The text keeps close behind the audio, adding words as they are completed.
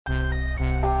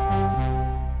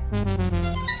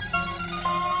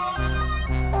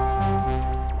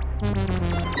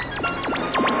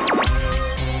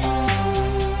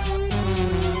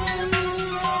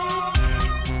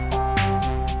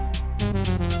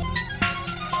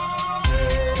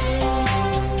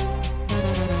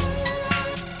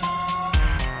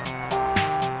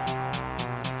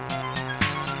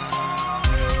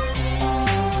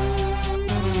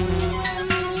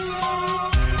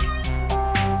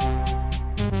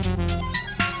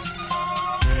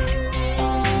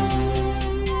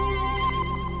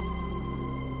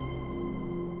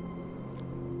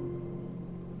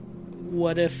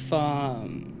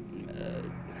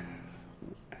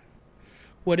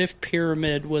what if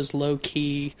Pyramid was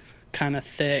low-key kind of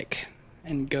thick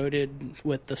and goated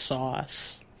with the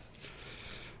sauce?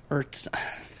 Or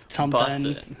something.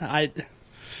 Busted. I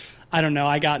don't know.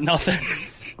 I got nothing.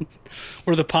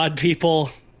 We're the pod people.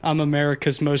 I'm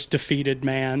America's most defeated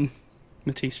man.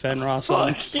 Matisse Van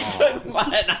Rossum. Fuck, you took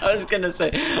mine. I was gonna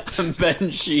say, I'm Ben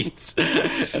Sheets,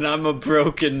 and I'm a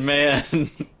broken man.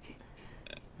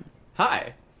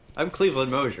 Hi, I'm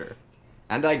Cleveland Mosier,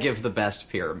 and I give the best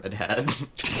Pyramid Head.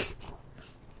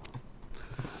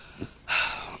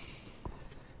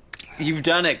 You've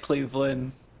done it,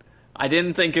 Cleveland. I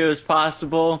didn't think it was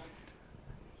possible,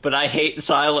 but I hate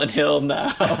Silent Hill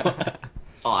now.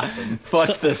 Awesome.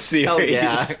 Fuck the series. Hell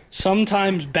yeah.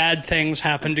 Sometimes bad things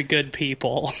happen to good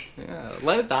people. Yeah,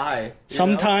 let it die. You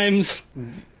Sometimes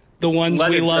the ones Let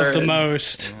we it love the burn.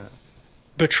 most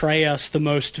betray us the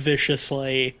most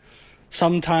viciously.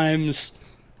 Sometimes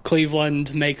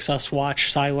Cleveland makes us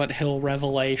watch Silent Hill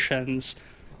Revelations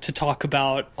to talk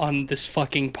about on this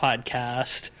fucking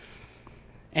podcast.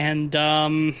 And,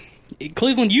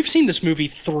 Cleveland, you've seen this movie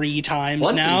 3 times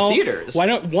Once now. in theaters.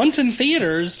 Once in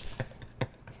theaters.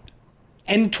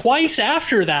 And twice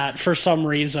after that, for some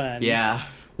reason. Yeah.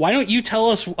 Why don't you tell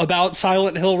us about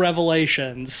Silent Hill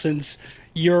Revelations, since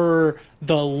you're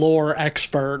the lore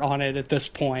expert on it at this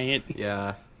point?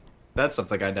 Yeah. That's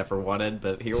something I never wanted,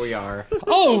 but here we are.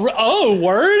 Oh,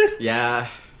 word? Yeah.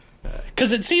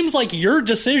 Because it seems like your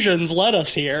decisions led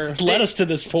us here, led us to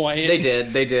this point. They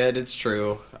did. It's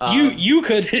true.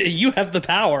 You have the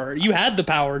power. You had the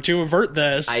power to avert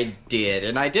this. I did,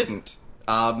 and I didn't.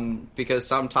 Because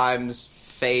sometimes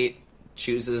fate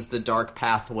chooses the dark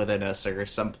path within us, or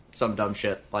some dumb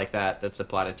shit like that. That's a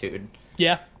platitude.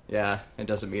 Yeah. Yeah, it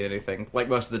doesn't mean anything. Like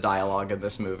most of the dialogue in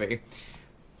this movie.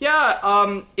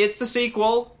 Yeah, it's the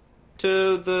sequel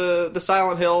to the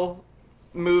Silent Hill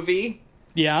movie.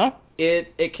 Yeah.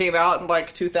 It came out in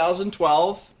like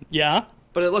 2012, Yeah.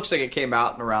 but it looks like it came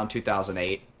out in around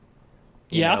 2008.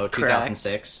 Yeah, know,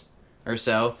 2006 or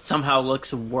so. Somehow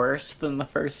looks worse than the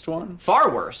first one. Far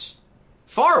worse.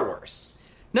 Far worse.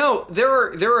 No,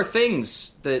 there are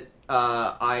things that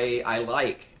I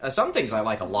like. Some things I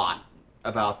like a lot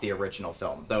about the original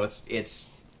film, though it's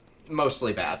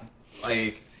mostly bad.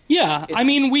 Like, Yeah, I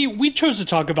mean, we chose to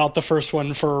talk about the first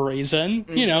one for a reason.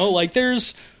 You know, like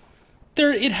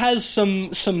it has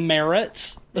some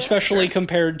merits, especially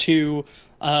compared to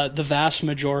the vast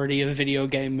majority of video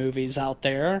game movies out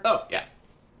there. oh yeah,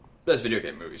 as video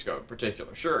game movies go in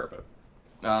particular, sure,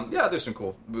 but yeah, there's some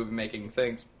cool movie making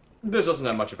things. This doesn't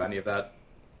have much of any of that,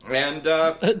 and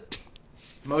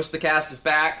most of the cast is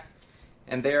back,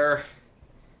 and they're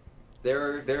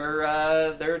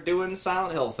doing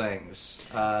Silent Hill things.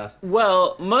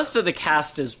 Well, most of the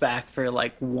cast is back for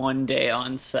like 1 day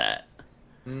on set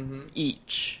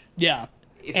each. Yeah,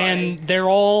 If and I- they're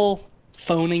all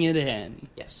phoning it in.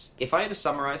 Yes. If I had to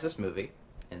summarize this movie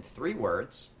in 3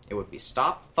 words, it would be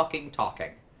stop fucking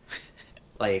talking.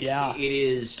 Like, Yeah. it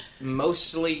is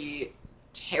mostly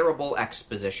terrible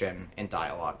exposition and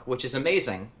dialogue, which is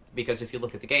amazing, because if you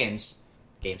look at the games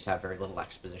have very little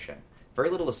exposition. Very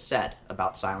little is said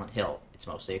about Silent Hill. It's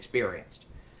mostly experienced.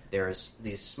 There's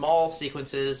these small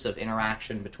sequences of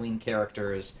interaction between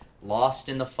characters, lost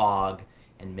in the fog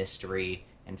and mystery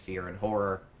and fear and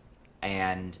horror,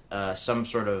 and some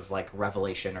sort of like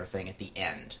revelation or thing at the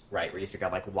end, right, where you figure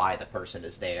out like why the person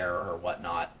is there or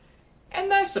whatnot,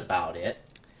 and that's about it.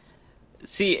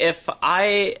 See, if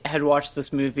I had watched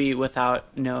this movie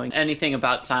without knowing anything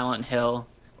about Silent Hill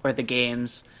or the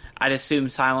games, I'd assume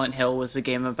Silent Hill was a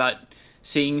game about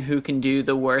seeing who can do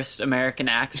the worst American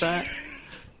accent.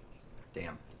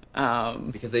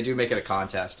 Damn. Because they do make it a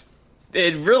contest.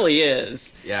 It really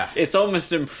is. Yeah. It's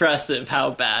almost impressive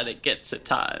how bad it gets at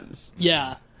times.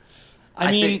 Yeah. I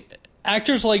mean,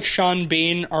 actors like Sean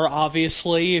Bean are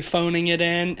obviously phoning it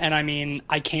in, and I mean,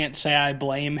 I can't say I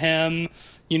blame him.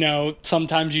 You know,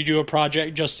 sometimes you do a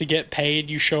project just to get paid.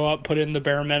 You show up, put in the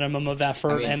bare minimum of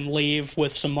effort, and leave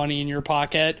with some money in your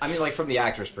pocket. I mean, like, from the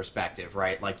actor's perspective,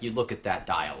 right? Like, you look at that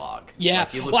dialogue. Yeah.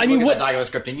 Like, you look, Well, I you mean, look what- at that dialogue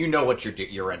script, and you know what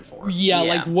you're in for. Yeah,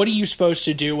 Yeah. like, what are you supposed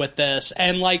to do with this?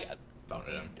 And, like, Phone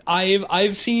it in.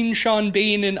 I've seen Sean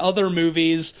Bean in other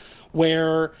movies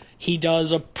where he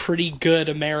does a pretty good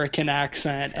American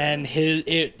accent, and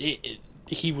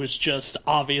he was just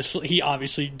he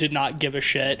obviously did not give a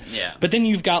shit. Yeah. But then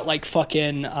you've got like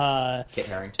fucking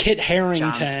Kit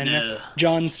Harington.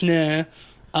 Jon Snow,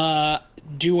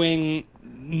 doing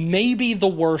maybe the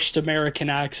worst American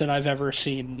accent I've ever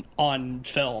seen on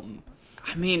film.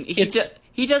 I mean,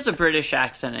 He does a British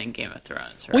accent in Game of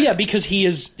Thrones, right? Well, yeah, because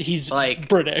he's Like,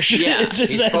 British. yeah,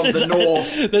 he's from the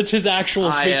north. That's his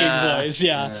actual speaking voice.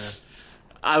 Yeah.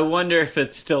 I wonder if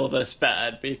it's still this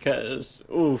bad because,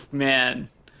 oof, man,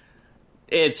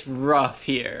 it's rough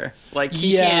here. Like,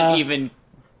 he can't even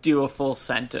do a full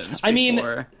sentence before. I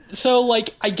mean, so,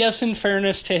 like, I guess in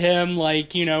fairness to him,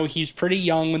 like, you know, he's pretty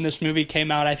young when this movie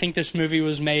came out. I think this movie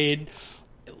was made,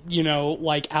 you know,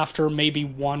 like, after maybe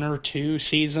 1 or 2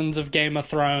 seasons of Game of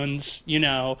Thrones, you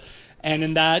know. And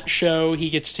in that show,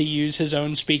 he gets to use his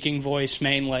own speaking voice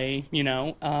mainly, you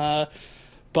know.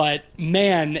 But,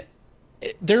 man,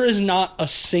 there is not a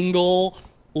single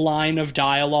line of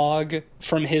dialogue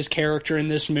from his character in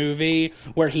this movie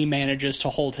where he manages to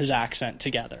hold his accent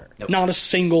together. Nope. Not a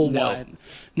single one.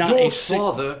 Not Your a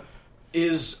father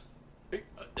is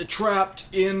trapped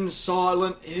in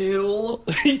Silent Hill.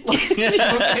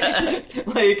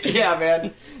 Like, yeah,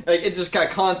 man. Like, it just got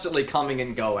constantly coming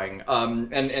and going.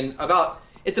 And about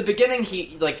at the beginning,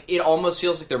 he like it almost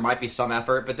feels like there might be some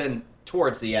effort, but then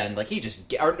towards the end, like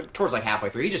towards like halfway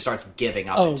through, he just starts giving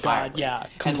up entirely. God, yeah,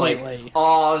 completely. And like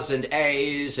ahs and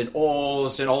a's and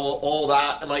ohs and all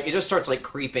that, and like it just starts like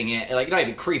creeping in, like not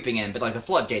even creeping in, but like the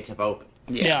floodgates have opened.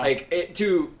 Yeah. Like it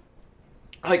to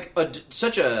like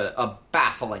such a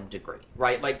baffling degree,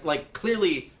 right? Like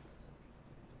clearly,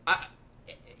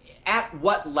 at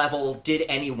what level did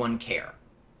anyone care?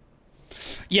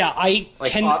 Yeah, I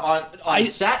Like can. on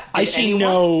set. I see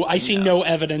no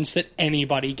evidence that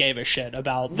anybody gave a shit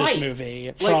about this Right.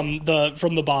 movie Like-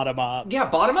 from the bottom up. Yeah,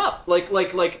 bottom up. Like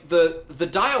the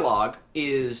dialogue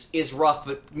is rough,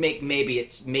 but maybe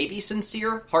it's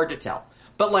sincere. Hard to tell.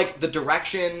 But like the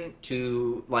direction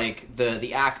to like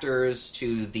the actors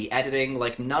to the editing,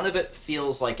 like none of it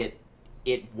feels like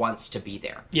it wants to be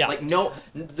there. Yeah. Like no,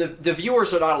 the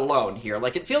viewers are not alone here.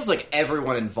 Like it feels like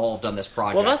everyone involved on this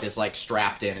project is like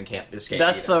strapped in and can't escape.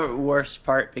 That's either. the worst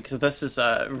part because this is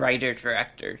a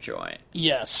writer-director joint.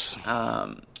 Yes.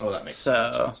 Oh, that makes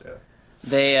So- sense. Yeah.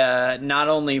 They not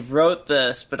only wrote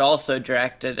this, but also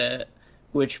directed it,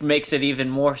 which makes it even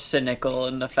more cynical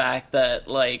in the fact that,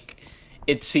 like,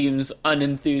 it seems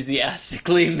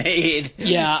unenthusiastically made.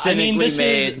 Yeah, I mean,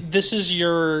 cynically this is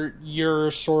your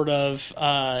sort of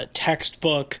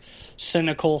textbook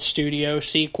cynical studio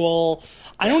sequel.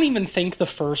 I don't even think the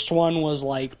first one was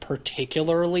like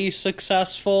particularly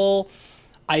successful.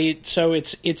 So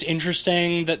it's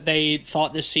interesting that they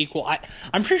thought this sequel.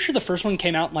 I'm pretty sure the first one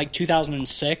came out in like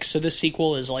 2006, so this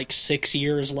sequel is like 6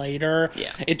 years later.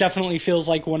 Yeah. It definitely feels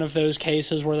like one of those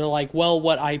cases where they're like, well,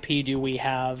 what IP do we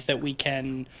have that we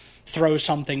can throw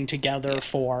something together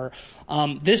for?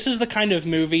 This is the kind of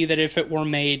movie that if it were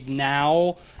made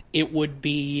now, it would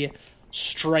be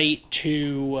straight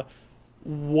to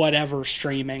whatever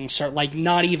streaming, so like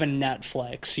not even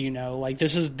Netflix, you know, like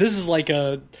this is like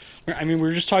a, I mean, we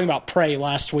were just talking about Prey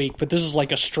last week, but this is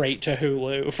like a straight to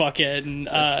Hulu fucking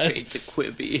straight to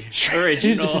Quibi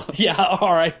original. Yeah,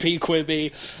 R.I.P.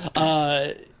 Quibi.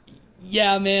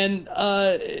 Yeah, man.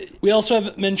 We also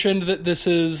have mentioned that this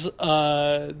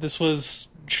was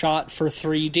shot for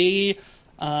 3D.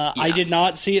 I did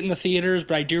not see it in the theaters,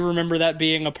 but I do remember that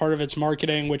being a part of its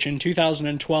marketing, which in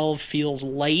 2012 feels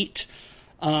late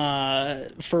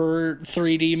for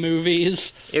 3D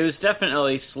movies. It was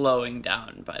definitely slowing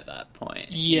down by that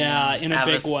point. Yeah, in a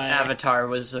big way. Avatar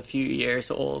was a few years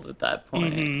old at that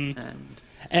point,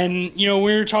 And, you know,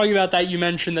 we were talking about that. You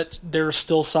mentioned that there's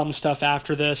still some stuff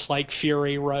after this, like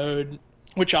Fury Road,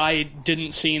 which I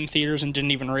didn't see in theaters and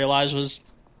didn't even realize was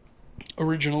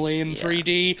originally in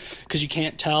 3D, because you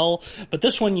can't tell. But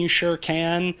this one you sure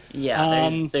can.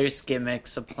 Yeah, there's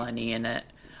gimmicks aplenty in it.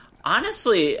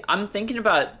 Honestly, I'm thinking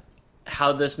about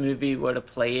how this movie would have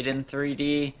played in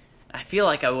 3D. I feel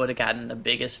like I would have gotten the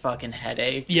biggest fucking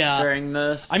headache during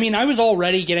this. I mean, I was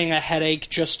already getting a headache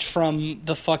just from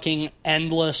the fucking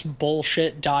endless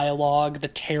bullshit dialogue, the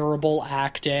terrible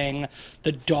acting,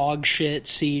 the dog shit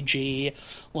CG.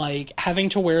 Like, having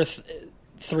to wear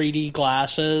 3D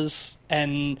glasses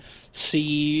and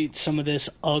see some of this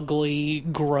ugly,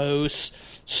 gross,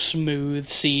 smooth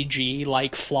CG,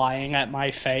 like, flying at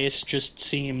my face just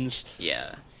seems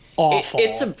awful.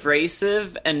 It's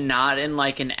abrasive and not in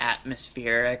like an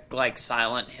atmospheric like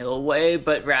Silent Hill way,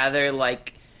 but rather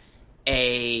like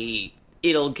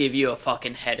it'll give you a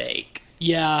fucking headache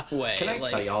way. Can I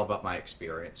tell you all about my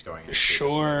experience going into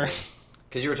Sure.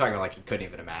 Because you were talking about like you couldn't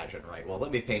even imagine, right? Well,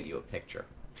 let me paint you a picture.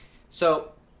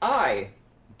 So I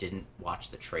didn't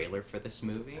watch the trailer for this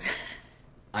movie.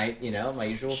 My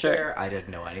usual fare. I didn't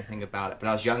know anything about it, but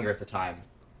I was younger at the time,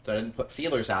 so I didn't put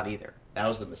feelers out either. That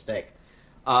was the mistake.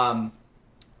 And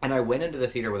I went into the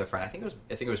theater with a friend. I think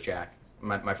it was Jack.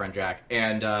 my friend Jack,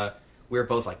 and we were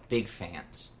both like big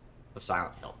fans of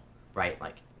Silent Hill, right?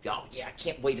 Like, oh yeah, I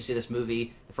can't wait to see this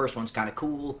movie. The first one's kind of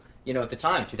cool, you know, at the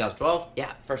time, 2012. Yeah,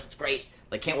 the first one's great.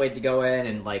 Like, can't wait to go in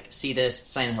and like see this.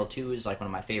 Silent Hill 2 is like one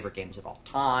of my favorite games of all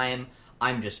time.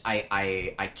 I'm just,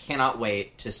 I cannot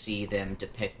wait to see them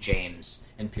depict James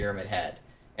and Pyramid Head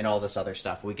and all this other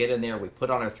stuff. We get in there, we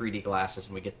put on our 3D glasses,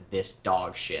 and we get this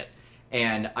dog shit.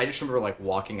 And I just remember like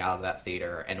walking out of that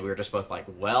theater, and we were just both like,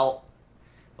 well,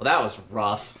 that was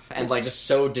rough, and like just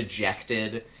so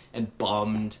dejected and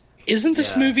bummed. Isn't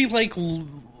this movie like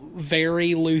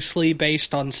very loosely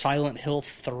based on Silent Hill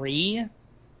 3? I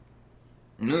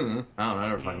don't know, I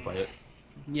never fucking played it.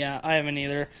 Yeah, I haven't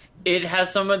either. It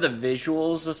has some of the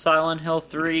visuals of Silent Hill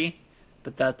 3,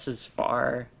 but that's as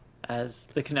far as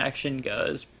the connection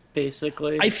goes,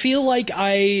 basically. I feel like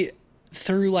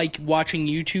through like watching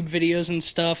YouTube videos and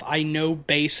stuff, I know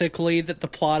basically that the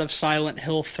plot of Silent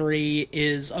Hill 3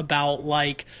 is about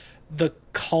like the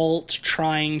cult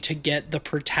trying to get the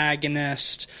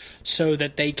protagonist so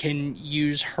that they can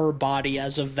use her body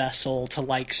as a vessel to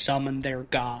like summon their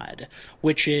god,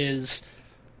 which is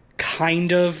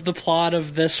kind of the plot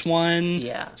of this one.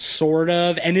 Yeah. Sort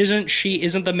of. And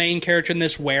isn't the main character in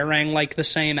this wearing like the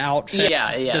same outfit?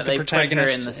 Yeah, that the they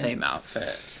protagonist put her in the same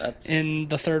outfit. That's... In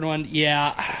the third one,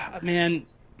 yeah. Man,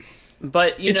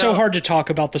 but it's so hard to talk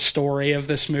about the story of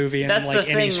this movie in that's like the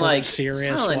thing, any sort like, of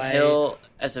serious Silent way. Hill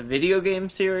as a video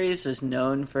game series is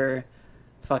known for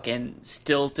fucking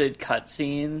stilted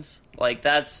cutscenes. Like,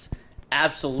 that's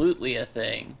absolutely a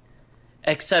thing.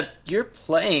 Except you're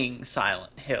playing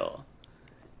Silent Hill.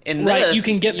 In right, this, you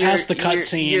can get past the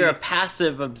cutscene. You're a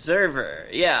passive observer,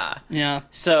 yeah. Yeah.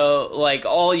 So, like,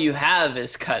 all you have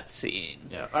is cutscene.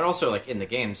 Yeah, and also, like, in the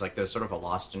games, like, there's sort of a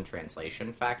lost in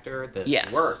translation factor that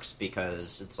Yes. works,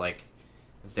 because it's like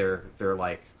they're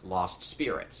like lost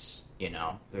spirits, you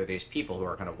know? They're these people who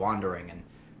are kind of wandering and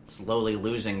slowly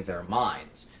losing their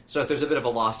minds. So if there's a bit of a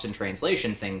lost in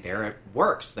translation thing there, it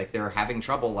works. Like, they're having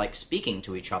trouble, like, speaking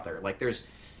to each other. Like, there's...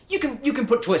 You can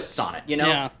put twists on it, you know?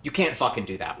 Yeah. You can't fucking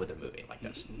do that with a movie like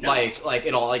this. No. Like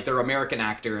it all, like, they're American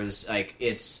actors, like,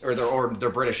 it's... Or they're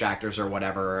British actors or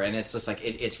whatever, and it's just, like,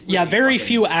 it's really very fucking...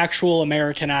 few actual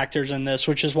American actors in this,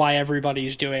 which is why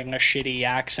everybody's doing a shitty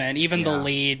accent. Even the Yeah.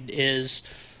 lead is...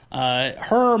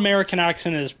 her American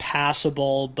accent is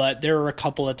passable, but there are a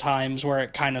couple of times where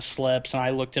it kind of slips, and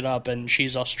I looked it up, and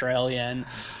she's Australian.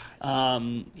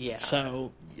 Yeah.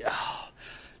 So,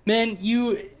 man,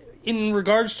 in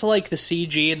regards to like the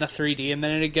CG and the 3D a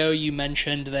minute ago, you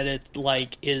mentioned that it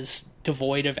like is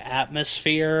devoid of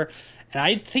atmosphere, and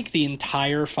I think the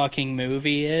entire fucking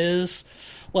movie is.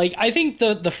 Like, I think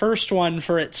the first one,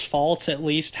 for its faults at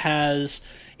least,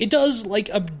 it does like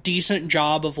a decent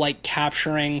job of like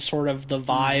capturing sort of the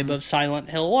vibe of Silent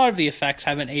Hill. A lot of the effects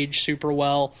haven't aged super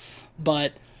well,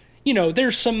 but you know,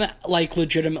 there's some like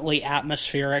legitimately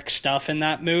atmospheric stuff in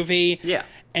that movie. Yeah.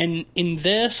 And in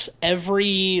this,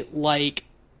 every like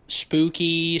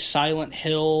spooky Silent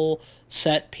Hill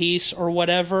set piece or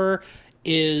whatever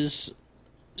is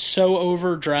so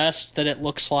overdressed that it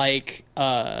looks like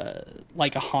a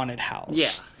haunted house.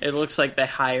 Yeah, it looks like they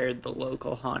hired the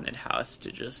local haunted house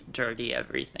to just dirty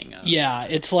everything up. Yeah,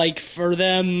 it's like for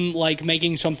them, like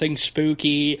making something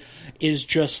spooky is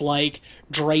just like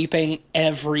draping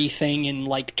everything in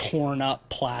like torn up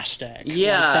plastic.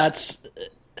 Yeah. Like, that's...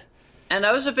 And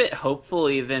I was a bit hopeful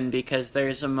even because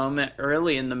there's a moment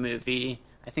early in the movie,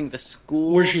 I think the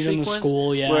school Where she's in the sequence,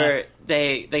 school, yeah. where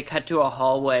they cut to a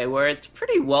hallway where it's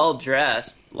pretty well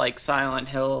dressed, like Silent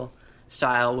Hill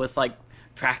style, with like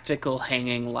practical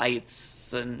hanging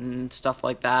lights and stuff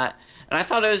like that. And I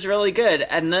thought it was really good.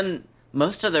 And then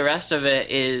most of the rest of it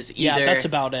is either Yeah, that's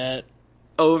about it.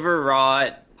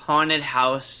 overwrought, haunted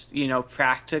house, you know,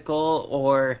 practical,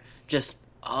 or just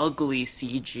ugly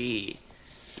CG.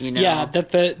 You know? Yeah,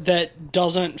 that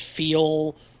doesn't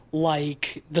feel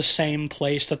like the same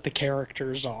place that the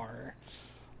characters are.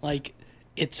 Like,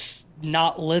 it's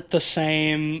not lit the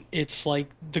same. It's like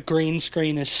the green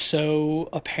screen is so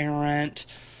apparent.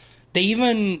 They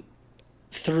even,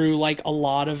 through like a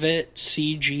lot of it,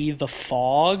 CG the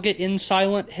fog in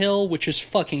Silent Hill, which is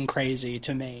fucking crazy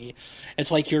to me.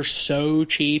 It's like you're so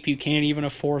cheap you can't even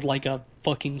afford like a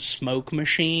fucking smoke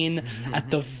machine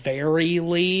at the very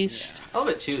least. I love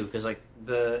it too, because like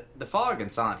the fog in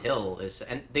Silent Hill is,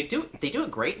 and they do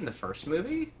it great in the first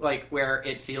movie, like where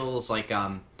it feels like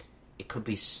it could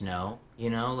be snow, you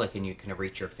know, like, and you kind of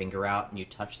reach your finger out and you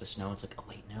touch the snow. It's like, oh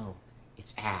wait, no,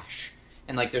 it's ash.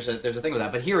 and like there's a thing with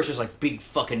that. But here it's just like big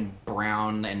fucking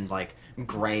brown and like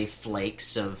gray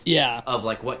flakes of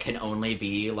like what can only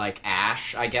be like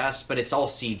ash, I guess. But it's all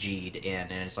CG'd in,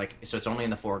 and it's like so it's only in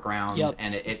the foreground,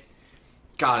 and it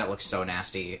God, it looks so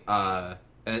nasty. And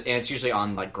it's usually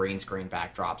on like green screen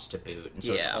backdrops to boot, and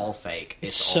so it's all fake.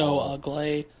 It's so all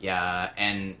ugly. Yeah,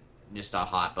 and just a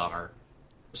hot bummer.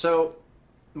 So,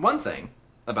 one thing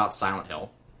about Silent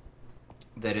Hill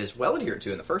that is well adhered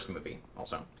to in the first movie,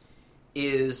 also,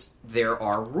 is there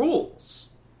are rules.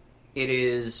 It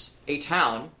is a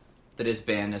town that has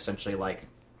been essentially like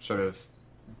sort of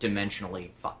dimensionally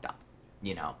fucked up,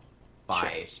 you know,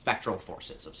 by spectral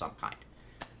forces of some kind.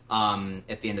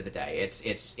 At the end of the day,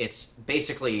 it's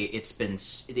basically it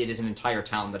is an entire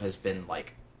town that has been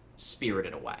like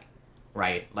spirited away,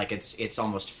 right? Like it's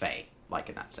almost fey, like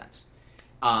in that sense.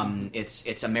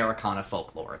 It's Americana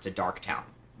folklore. It's a dark town.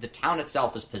 The town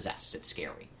itself is possessed. It's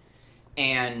scary,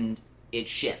 and it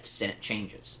shifts and it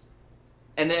changes.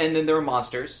 And then there are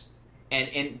monsters,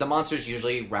 and the monsters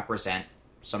usually represent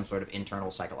some sort of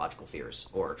internal psychological fears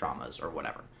or traumas or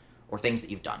whatever, or things that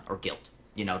you've done or guilt.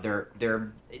 You know,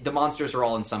 the monsters are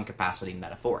all in some capacity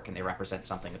metaphoric, and they represent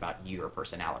something about your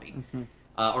personality,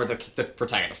 or the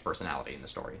protagonist's personality in the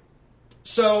story.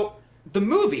 So the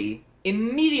movie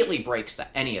immediately breaks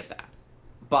any of that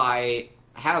by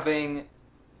having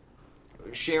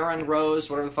Sharon Rose,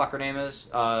 whatever the fuck her name is,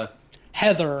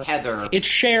 Heather.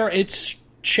 It's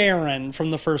Sharon from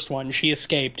the first one. She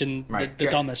escaped in the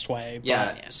dumbest way. But,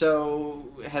 yeah. So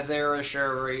Heather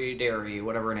Sherry Derry,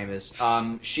 whatever her name is,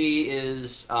 she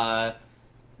is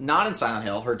not in Silent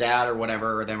Hill. Her dad or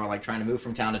whatever, them are like trying to move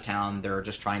from town to town. They're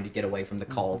just trying to get away from the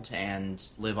cult and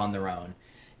live on their own.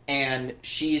 And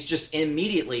she's just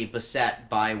immediately beset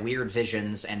by weird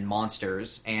visions and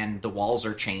monsters, and the walls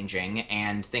are changing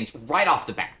and things right off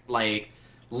the bat. Like,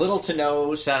 little to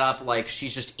no setup, like,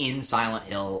 she's just in Silent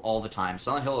Hill all the time.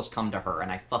 Silent Hill has come to her,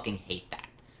 and I fucking hate that.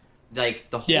 Like,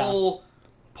 the whole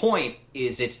point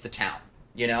is it's the town,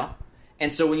 you know?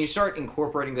 And so when you start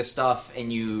incorporating this stuff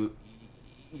and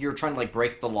you're trying to, like,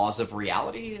 break the laws of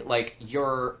reality, like,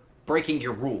 you're breaking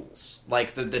your rules,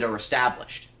 like, that are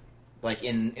established, like,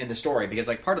 in the story. Because,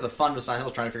 like, part of the fun with Silent Hill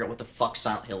is trying to figure out what the fuck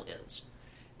Silent Hill is.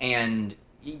 And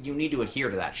you need to adhere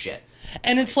to that shit.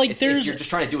 And it's like you're just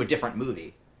trying to do a different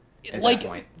movie. Like,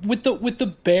 with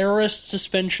the barest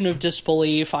suspension of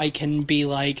disbelief, I can be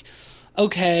like,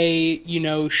 okay, you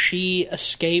know, she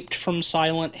escaped from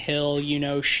Silent Hill, you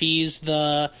know, she's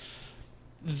the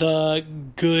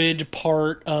good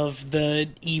part of the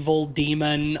evil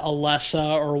demon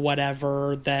Alessa or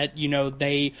whatever, that, you know,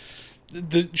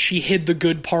 she hid the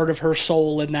good part of her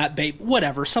soul in that babe,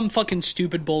 whatever, some fucking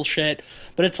stupid bullshit.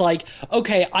 But it's like,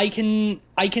 okay, I can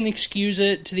excuse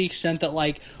it to the extent that,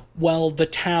 like, well, the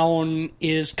town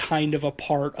is kind of a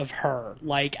part of her,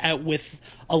 like, with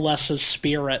Alessa's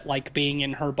spirit, like, being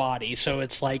in her body. So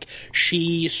it's like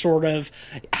she sort of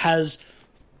has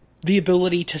the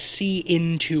ability to see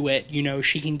into it, you know,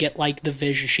 she can get, like, the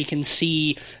vision, she can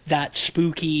see that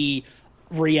spooky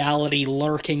reality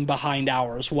lurking behind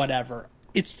ours, whatever.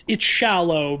 It's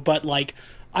shallow, but, like,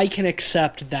 I can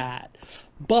accept that.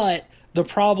 But the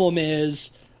problem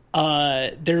is,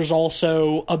 there's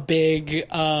also a big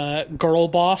girl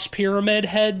boss pyramid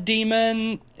head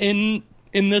demon in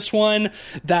this one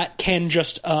that can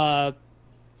just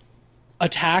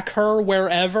attack her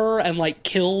wherever and, like,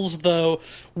 kills the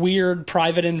weird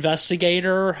private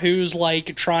investigator who's,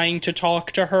 like, trying to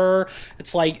talk to her.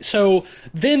 It's like, so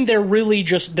then they're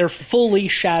fully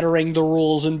shattering the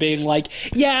rules and being like,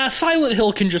 yeah, Silent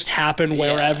Hill can just happen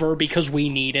wherever because we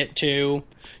need it to,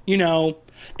 you know.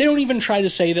 They don't even try to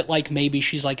say that, like, maybe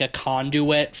she's, like, a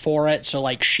conduit for it, so,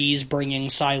 like, she's bringing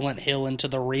Silent Hill into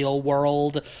the real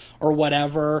world or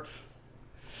whatever.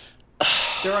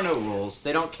 There are no rules.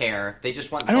 They don't care. They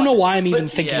just want... I don't know why I'm even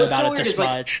thinking about it this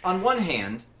much. Like, on one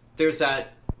hand, there's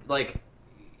that, like,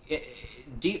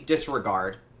 deep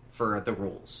disregard for the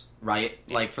rules, right?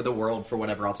 Like, for the world, for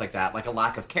whatever else like that. Like, a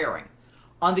lack of caring.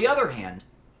 On the other hand,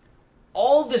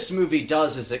 all this movie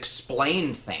does is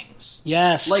explain things.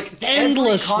 Yes. Like,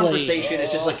 endlessly. Every conversation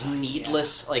is just, like,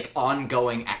 needless, like,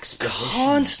 ongoing exposition.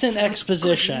 Constant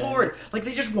exposition. Good Lord. Like,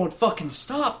 they just won't fucking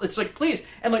stop. It's like, please.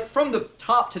 And, like, from the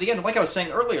top to the end, like I was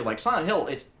saying earlier, like, Silent Hill,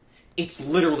 it's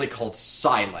literally called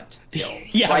Silent Hill.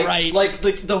 Yeah, right. Like,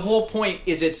 the whole point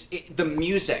is the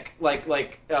music. Like,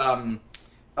 what's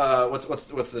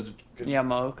the...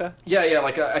 Yamaoka? Yeah,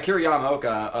 like, Akira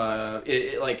Yamaoka,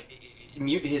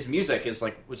 his music is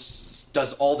like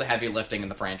does all the heavy lifting in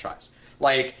the franchise.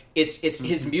 Like it's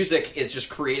his music is just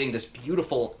creating this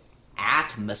beautiful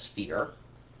atmosphere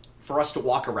for us to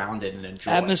walk around it and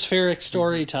enjoy. Atmospheric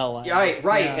storytelling. Right.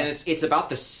 Yeah. And it's about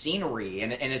the scenery,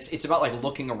 and it's about like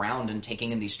looking around and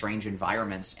taking in these strange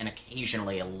environments, and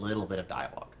occasionally a little bit of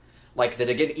dialogue. Like that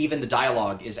again, even the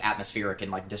dialogue is atmospheric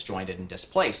and like disjointed and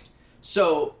displaced.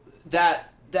 So that's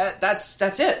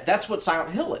it. That's what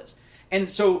Silent Hill is. And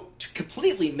so to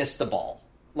completely miss the ball,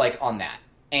 like on that,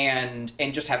 and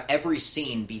just have every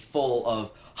scene be full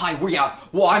of, hi,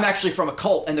 well, I'm actually from a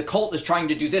cult, and the cult is trying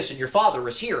to do this, and your father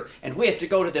is here, and we have to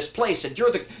go to this place, and you're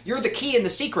the key in the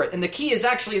secret, and the key is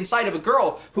actually inside of a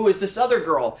girl who is this other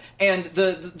girl, and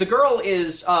the girl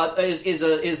is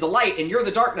the light, and you're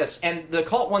the darkness, and the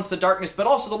cult wants the darkness, but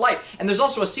also the light, and there's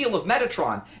also a seal of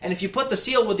Metatron, and if you put the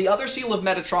seal with the other seal of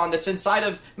Metatron that's inside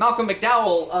of Malcolm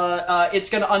McDowell, it's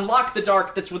going to unlock the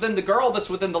dark that's within the girl that's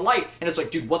within the light, and it's like,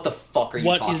 dude, what the fuck are you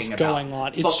talking about? What is going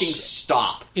on? Fucking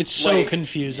stop. It's so like,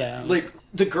 confusing. Like,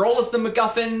 the girl is the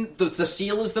MacGuffin, the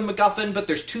seal is the MacGuffin, but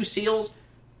there's two seals.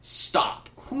 Stop.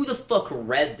 Who the fuck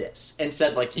read this and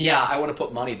said, like, yeah, I want to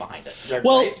put money behind it? Right?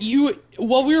 Well,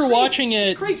 while we were watching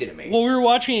it... It's crazy to me. While we were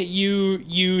watching it,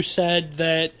 you said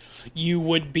that you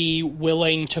would be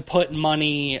willing to put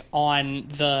money on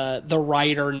the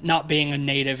writer not being a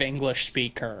native English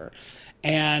speaker.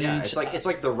 And yeah, it's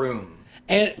like The Room.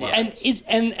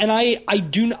 And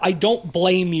I don't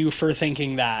blame you for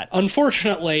thinking that.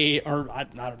 Unfortunately, or I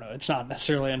don't know, it's not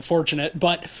necessarily unfortunate,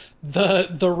 but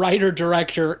the writer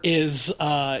director is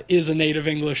a native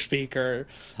English speaker,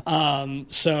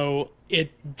 so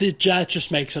that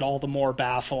just makes it all the more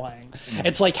baffling. Mm-hmm.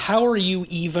 It's like, how are you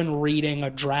even reading a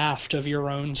draft of your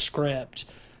own script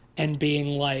and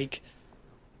being like,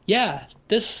 yeah,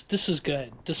 this is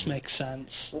good. This makes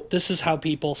sense. This is how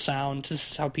people sound.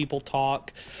 This is how people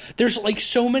talk. There's like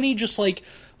so many just like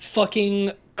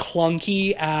fucking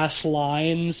clunky ass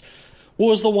lines. What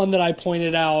was the one that I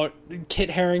pointed out? Kit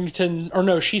Harington, or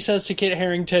no, she says to Kit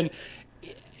Harington,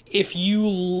 if you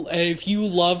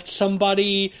loved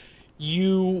somebody,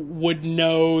 you would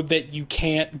know that you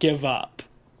can't give up.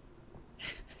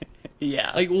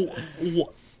 Yeah. Like,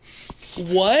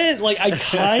 what? Like, I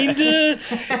kinda...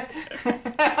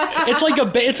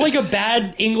 It's like a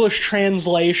bad English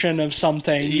translation of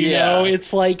something, you know?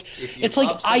 It's like... If you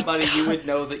love somebody, you would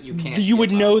know that you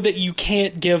can't know that you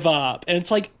can't give up. And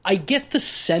it's like, I get the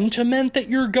sentiment that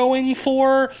you're going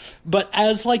for, but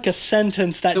as like a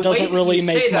sentence, that doesn't really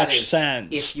make much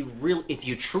sense. If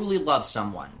you truly love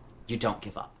someone, you don't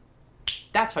give up.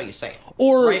 That's how you say it.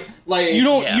 Or right? Like, you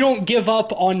don't give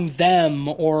up on them,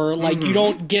 or like you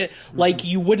don't get like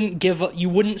you wouldn't give up, you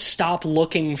wouldn't stop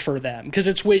looking for them because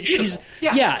it's what she's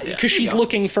she's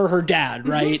looking for her dad,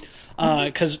 right?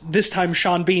 Because this time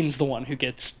Sean Bean's the one who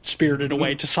gets spirited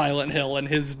away to Silent Hill, and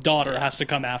his daughter has to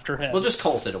come after him. Well, just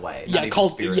culted away.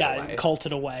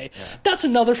 Culted away. Yeah. That's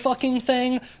another fucking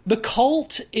thing. The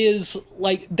cult is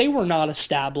like, they were not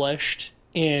established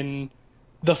in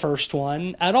the first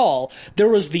one at all. There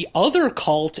was the other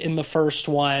cult in the first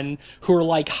one who are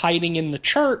like hiding in the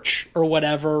church or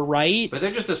whatever, right? But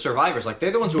they're just the survivors. Like, they're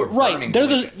the ones who are burning the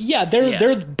witches.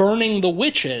 They're burning the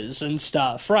witches and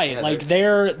stuff, right? Yeah, like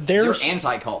they're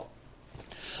anti-cult.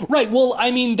 Right. Well, I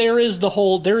mean, there is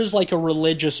like a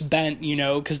religious bent, you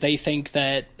know, because they think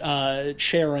that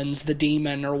Sharon's the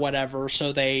demon or whatever,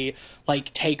 so they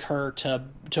like take her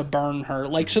to burn her.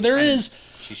 Like, so there is.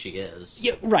 She is.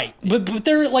 Yeah, right. But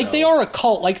they're like, they are a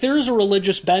cult. Like, there is a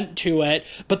religious bent to it,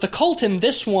 but the cult in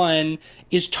this one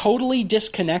is totally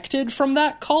disconnected from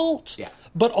that cult. Yeah.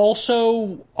 But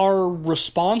also are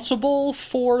responsible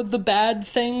for the bad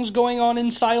things going on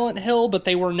in Silent Hill, but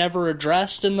they were never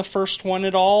addressed in the first one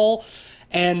at all.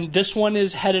 And this one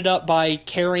is headed up by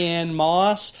Carrie-Anne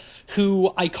Moss,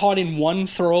 who I caught in one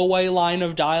throwaway line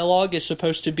of dialogue is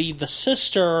supposed to be the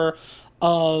sister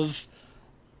of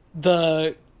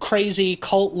the crazy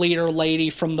cult leader lady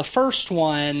from the first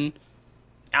one.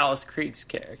 Alice Krieg's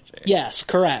character. Yes,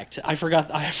 correct. I forgot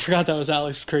that was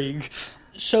Alice Krieg.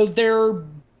 So they're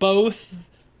both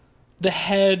the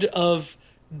head of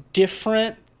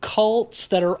different cults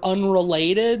that are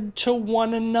unrelated to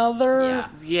one another.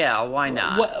 Yeah, why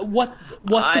not? What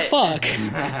the fuck?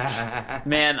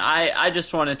 Man, I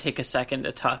just want to take a second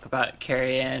to talk about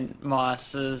Carrie-Anne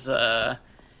Moss's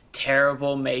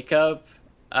terrible makeup.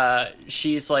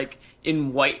 She's like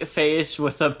in whiteface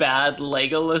with a bad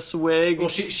Legolas wig. Well,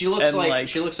 she looks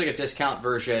like a discount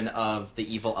version of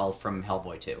the evil elf from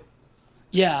Hellboy 2.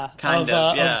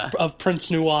 of Prince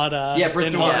Nuada. Yeah,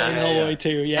 Prince Nuada, in yeah, Hellboy yeah. 2.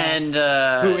 Yeah, And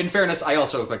Who, in fairness, I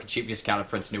also look like a cheap discount of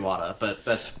Prince Nuada, but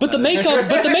that's... but the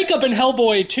makeup in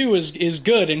Hellboy 2 is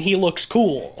good, and he looks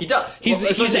cool. He does. He's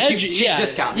edgy. Cheap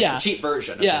discount. Yeah. It's a cheap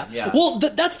version of Yeah. him. Yeah. Well,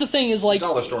 that's the thing is, like,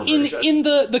 Dollar store in version.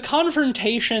 the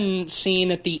confrontation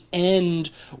scene at the end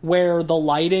where the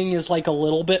lighting is like a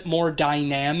little bit more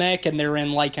dynamic and they're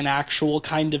in like an actual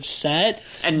kind of set,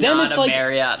 and then not it's a like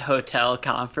Marriott hotel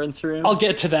conference room. I'll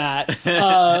get to that.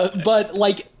 But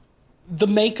like the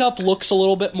makeup looks a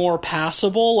little bit more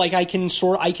passable. Like I can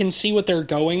see what they're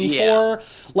going for.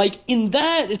 Like in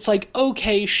that, it's like,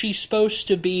 okay, she's supposed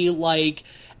to be like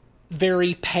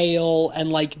very pale and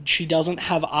like she doesn't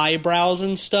have eyebrows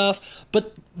and stuff.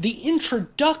 But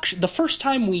the first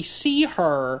time we see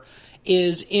her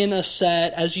is in a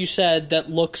set, as you said, that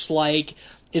looks like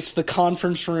it's the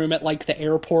conference room at like the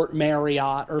airport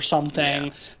Marriott or something.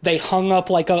 Yeah. They hung up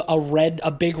like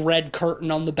a big red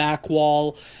curtain on the back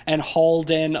wall and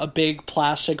hauled in a big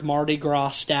plastic Mardi Gras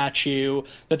statue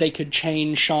that they could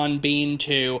chain Sean Bean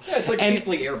to. Yeah, it's like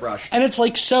cheaply airbrushed. And it's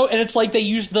like they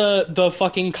use the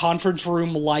fucking conference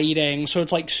room lighting, so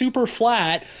it's like super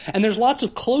flat, and there's lots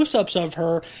of close-ups of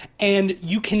her, and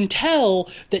you can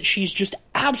tell that she's just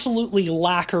absolutely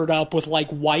lacquered up with like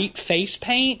white face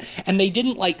paint, and they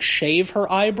didn't like shave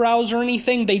her eyebrows or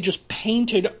anything, they just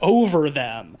painted over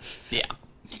them. Yeah.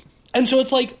 And so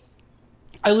it's like,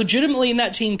 I legitimately in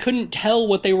that scene couldn't tell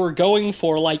what they were going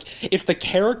for, like if the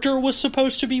character was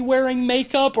supposed to be wearing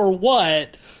makeup or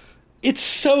what. It's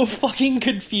so fucking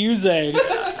confusing.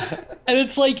 And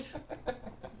it's like,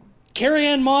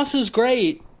 Carrie-Anne Moss is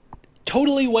great.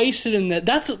 Totally wasted in that.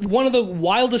 That's one of the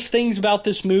wildest things about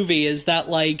this movie, is that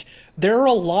like there are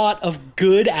a lot of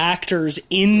good actors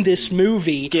in this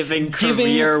movie giving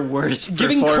career worst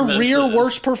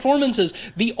performances.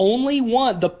 The only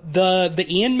one, the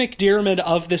Ian McDiarmid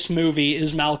of this movie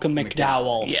is Malcolm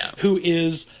McDowell, who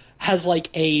has like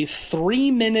a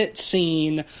 3-minute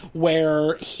scene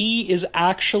where he is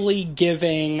actually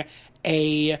giving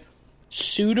a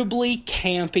suitably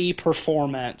campy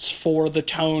performance for the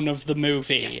tone of the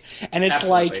movie. Yes, and it's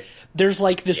absolutely. Like there's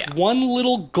like this one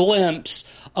little glimpse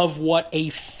of what a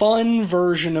fun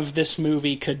version of this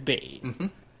movie could be. Mm-hmm.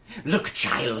 Look,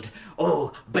 child,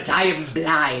 but I am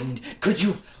blind. Could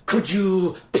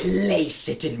you place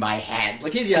it in my hand?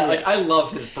 Like I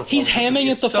love his performance. He's hamming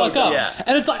it the fuck up. Yeah.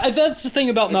 And it's like, that's the thing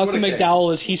about Malcolm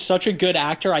McDowell, is he's such a good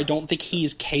actor. I don't think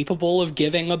he's capable of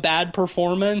giving a bad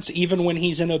performance, even when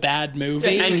he's in a bad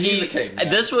movie. Yeah, and he's a king. Yeah.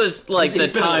 This was like the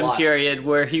time period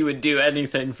where he would do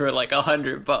anything for like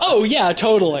 $100. Oh yeah,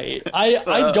 totally.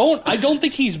 I don't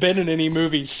think he's been in any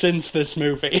movies since this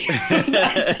movie.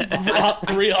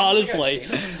 Honestly.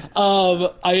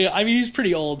 I mean, he's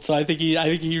pretty old, so I think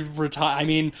he retired. I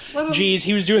mean,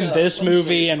 he was doing this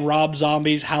movie and Rob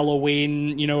Zombie's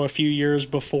Halloween, a few years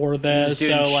before this.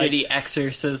 He was doing shitty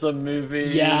exorcism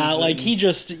movies. Yeah, like he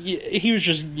was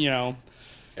just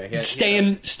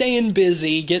staying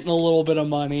busy, getting a little bit of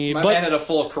money. My man had a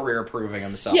full career proving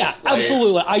himself. Yeah,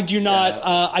 absolutely. I do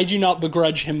not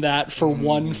begrudge him that for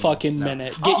one fucking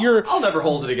minute. I'll never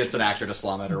hold it against an actor to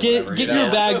slum it or whatever. Get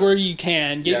your bag where you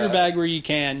can. Get your bag where you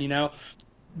can.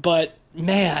 But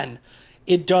man,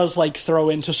 it does like throw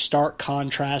into stark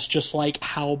contrast just like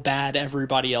how bad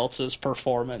everybody else's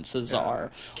performances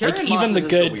are. Like even the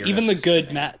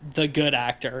good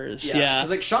actors. Yeah. Cuz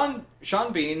like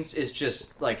Sean Bean's is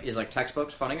just like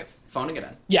textbooks phoning it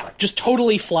in. Yeah, just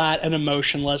totally flat and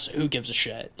emotionless. Who gives a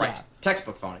shit? Right. Yeah.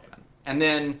 Textbook phoning it in. And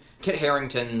then Kit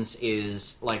Harington's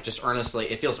is like just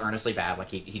it feels earnestly bad,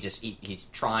 like he's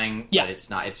trying but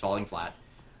it's falling flat.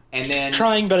 And then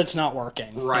trying but it's not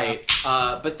working. Right.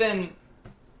 Yeah. But then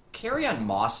Carrie-Anne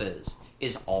Moss's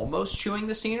is almost chewing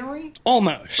the scenery.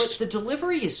 Almost. But the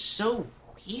delivery is so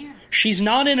weird. She's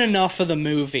not in enough of the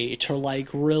movie to like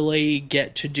really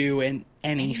get to do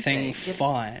anything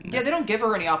fun. Yeah, they don't give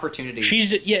her any opportunity.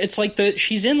 It's like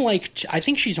she's in like I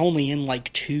think she's only in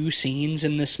like 2 scenes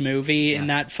in this movie, in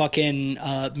that fucking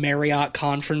Marriott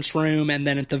conference room, and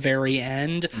then at the very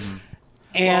end. Mm-hmm.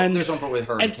 And there's one part with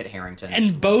her and Kit Harington.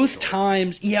 And both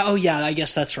times, I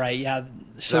guess that's right. Yeah,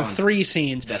 so 3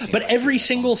 scenes. But every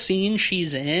single scene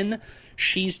she's in,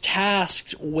 she's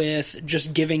tasked with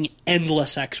just giving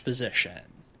endless exposition.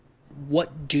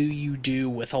 What do you do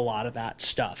with a lot of that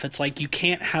stuff? It's like you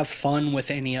can't have fun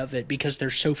with any of it because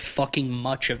there's so fucking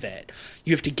much of it.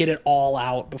 You have to get it all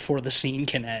out before the scene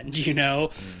can end,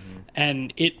 Mm-hmm.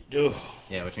 And it... Ugh.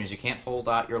 Yeah, which means you can't hold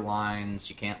out your lines.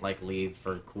 You can't, like, leave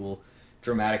for cool...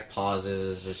 dramatic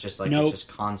pauses. It's just like it's just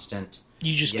constant.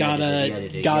 You just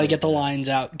Yeah, gotta get the lines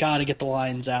out. Gotta get the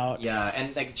lines out. Yeah,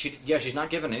 and like she's not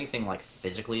given anything like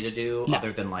physically to do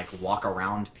other than like walk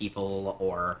around people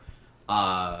or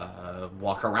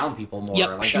walk around people more. Yep,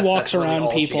 like, she that's walks really around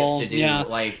all she people. gets to do. Yeah,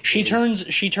 like she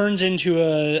turns into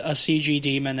a CG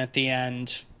demon at the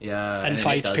end. Yeah, and then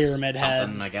fights it does Pyramid Head.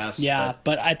 I guess. Yeah,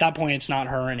 but at that point, it's not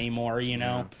her anymore. You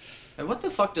know. And what the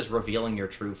fuck does revealing your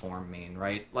true form mean,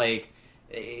 right? Like,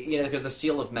 because the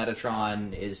seal of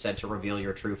Metatron is said to reveal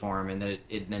your true form, and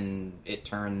then it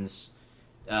turns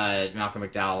Malcolm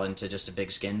McDowell into just a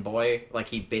big skin boy. Like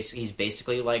he's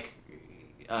basically like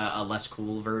a less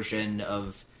cool version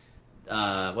of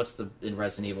in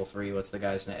Resident Evil 3? What's the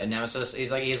guy's name? Nemesis.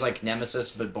 He's like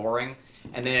Nemesis but boring.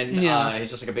 And then he's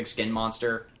just like a big skin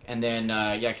monster. And then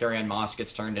Carrie-Anne Moss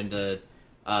gets turned into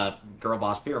Girl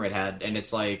Boss Pyramid Head, and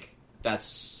it's like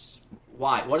that's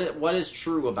why. What is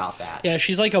true about that? Yeah,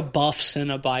 she's like a buff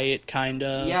Cenobite kind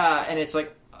of. Yeah, and it's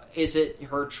like, is it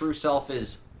her true self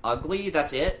is ugly?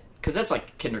 That's it? Because that's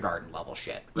like kindergarten level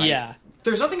shit, right? Yeah.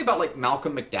 There's nothing about like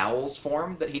Malcolm McDowell's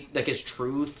form that he like his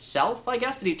true self, I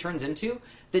guess, that he turns into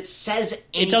that says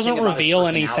anything. It doesn't about reveal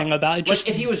his anything about it. Just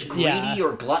like if he was greedy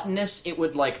or gluttonous, it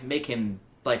would like make him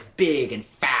like big and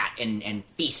fat and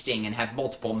feasting and have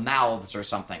multiple mouths or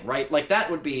something, right? Like that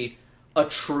would be a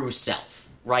true self,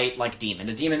 right? Like a demon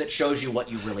that shows you what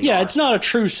you really are. Yeah, it's not a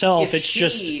true self. If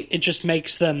It just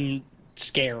makes them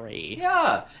scary.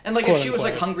 Yeah, and like Quote, if she was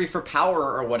like unquote. hungry for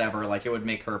power or whatever, like it would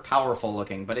make her powerful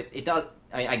looking. But it does,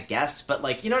 I guess. But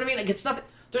like, you know what I mean? Like it's nothing.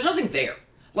 There's nothing there.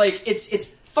 Like it's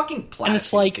fucking platitudes. And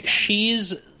it's like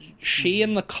again. she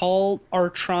and the cult are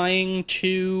trying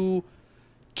to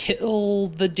kill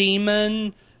the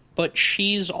demon, but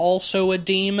she's also a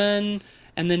demon,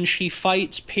 and then she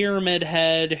fights Pyramid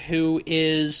Head, who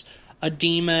is a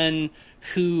demon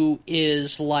who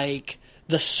is like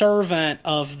the servant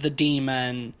of the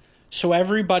demon. So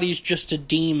everybody's just a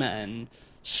demon.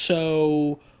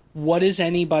 So what is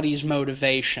anybody's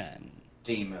motivation?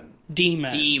 Demon.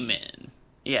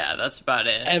 Yeah, that's about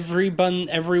it.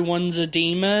 Everyone's a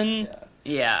demon.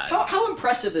 Yeah. How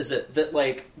impressive is it that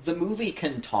like the movie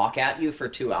can talk at you for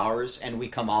 2 hours and we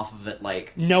come off of it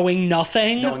like Knowing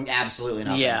nothing. knowing absolutely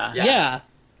nothing? Yeah.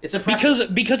 It's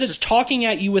impressive Because it's talking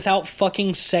at you without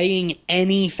fucking saying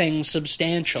anything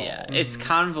substantial. Yeah, it's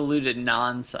convoluted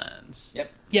nonsense.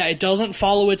 Yep. Yeah, it doesn't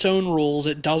follow its own rules.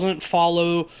 It doesn't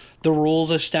follow the rules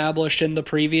established in the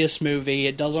previous movie.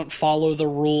 It doesn't follow the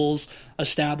rules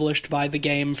established by the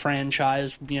game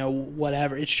franchise,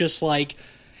 whatever. It's just like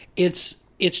it's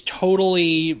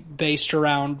totally based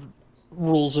around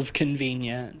rules of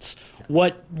convenience.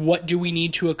 What do we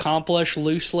need to accomplish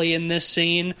loosely in this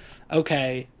scene?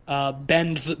 Okay,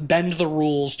 bend the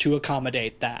rules to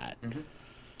accommodate that. Mm-hmm.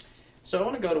 So I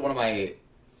want to go to one of my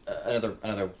another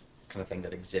kind of thing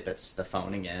that exhibits the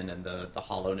phoning in and the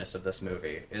hollowness of this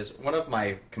movie is one of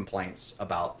my complaints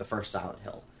about the first Silent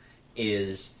Hill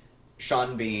is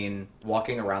Sean Bean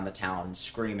walking around the town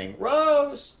screaming,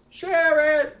 "Rose,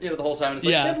 Sharon!" The whole time. It's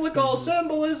like biblical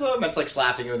symbolism. And it's like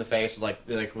slapping you in the face with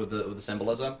the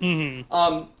symbolism.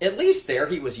 Mm-hmm. At least there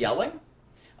he was yelling.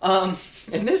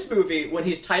 In this movie, when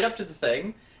he's tied up to the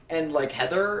thing and like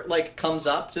Heather like comes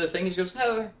up to the thing, he goes,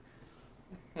 "Heather,"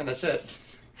 and that's it.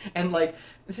 And like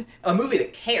a movie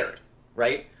that cared,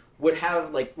 right,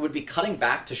 would be cutting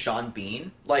back to Sean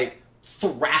Bean like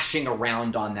thrashing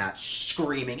around on that,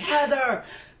 screaming, "Heather,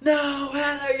 no,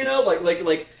 Heather,"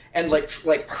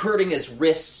 like hurting his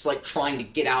wrists, like trying to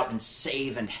get out and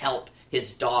save and help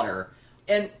his daughter.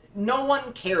 And no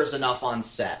one cares enough on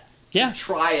set to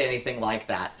try anything like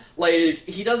that. Like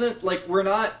he doesn't like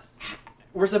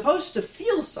we're supposed to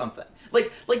feel something.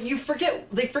 Like they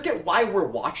forget why we're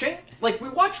watching. Like we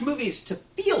watch movies to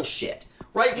feel shit,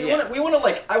 right? We want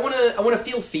to I want to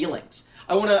feel feelings.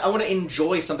 I want to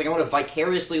enjoy something. I want to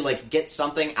vicariously like get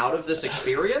something out of this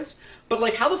experience. But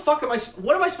like, how the fuck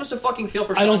what am I supposed to fucking feel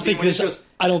for? I don't think this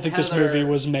Heather, movie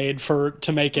was made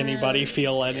to make anybody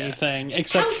feel anything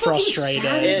except how fucking frustrated.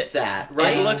 sad is that,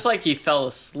 right? It looks like he fell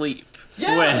asleep.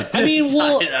 Yeah. When I mean,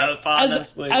 well, tied up,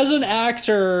 honestly. as an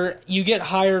actor, you get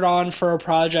hired on for a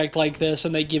project like this,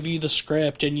 and they give you the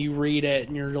script, and you read it,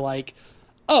 and you're like,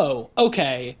 "Oh,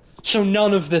 okay, so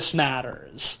none of this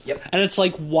matters." Yep. And it's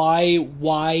like,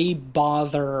 why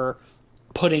bother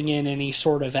putting in any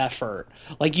sort of effort?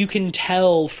 Like, you can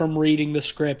tell from reading the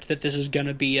script that this is going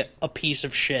to be a piece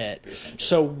of shit.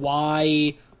 So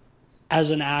why,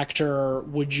 as an actor,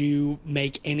 would you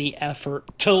make any effort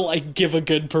to like give a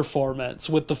good performance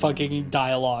with the fucking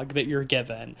dialogue that you're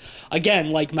given?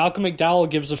 Again, like Malcolm McDowell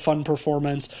gives a fun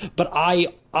performance, but I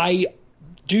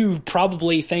do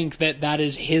probably think that that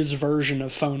is his version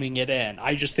of phoning it in.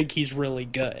 I just think he's really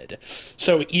good.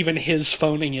 So even his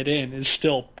phoning it in is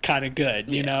still kind of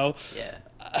good, you know? Yeah.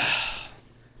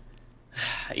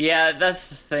 Yeah, that's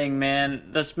the thing,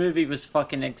 man. This movie was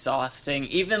fucking exhausting.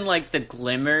 Even, like, the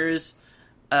glimmers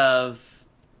of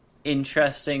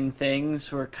interesting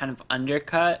things were kind of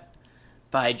undercut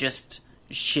by just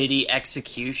shitty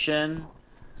execution.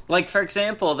 Like, for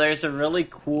example, there's a really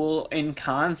cool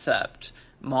in-concept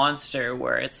monster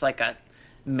where it's like a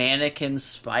mannequin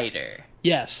spider,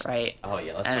 Yes. right? Oh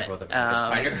yeah, let's talk about the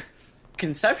spider.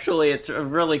 Conceptually, it's a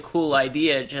really cool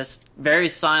idea, just very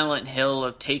Silent Hill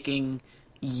of taking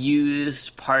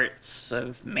used parts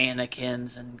of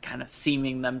mannequins and kind of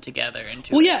seaming them together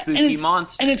into a spooky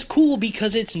monster. And it's cool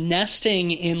because it's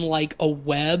nesting in, like, a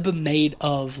web made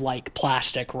of, like,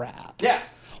 plastic wrap. Yeah.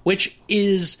 Which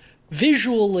is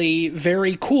visually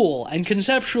very cool and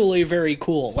conceptually very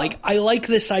cool. Like, I like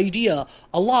this idea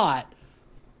a lot.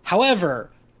 However,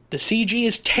 the CG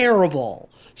is terrible,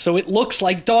 so it looks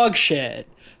like dog shit.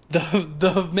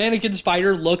 The mannequin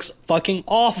spider looks fucking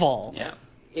awful. Yeah.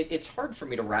 It's hard for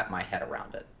me to wrap my head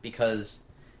around it, because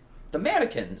the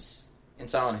mannequins in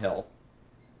Silent Hill,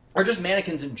 or just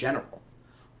mannequins in general,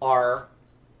 are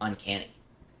uncanny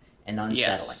and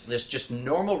unsettling. Yes. There's just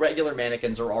normal, regular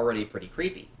mannequins are already pretty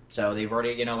creepy. So they've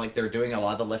already, you know, like, they're doing a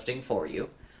lot of the lifting for you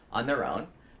on their own.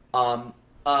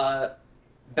 Bad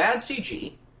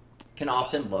CG can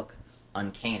often look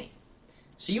uncanny.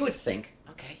 So you would think,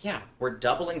 okay, yeah, we're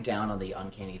doubling down on the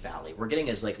uncanny valley. We're getting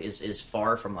as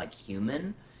far from, like,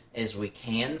 human as we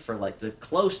can for, like, the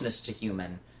closeness to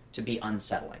human to be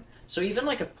unsettling. So even,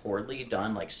 like, a poorly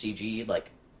done, like, CG,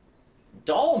 like,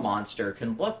 doll monster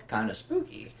can look kind of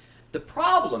spooky. The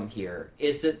problem here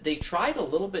is that they tried a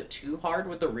little bit too hard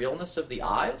with the realness of the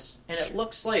eyes, and it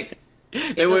looks like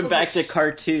They went back to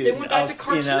cartoon. They went back to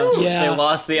cartoon. You know, Yeah. They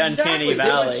lost the uncanny Exactly.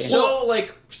 valley. They went so,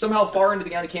 like, somehow far into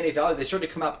the uncanny valley, they started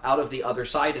to come up out of the other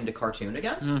side into cartoon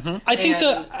again. Mm-hmm. I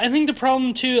think the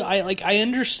problem too.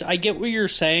 I get what you're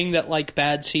saying, that, like,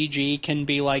 bad CG can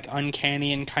be, like,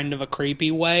 uncanny in kind of a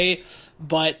creepy way,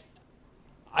 but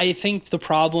I think the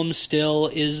problem still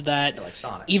is that Like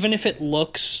Sonic. even if it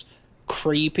looks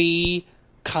creepy,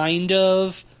 kind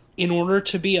of, in order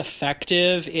to be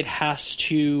effective, it has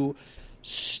to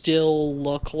still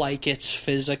look like it's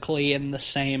physically in the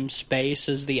same space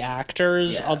as the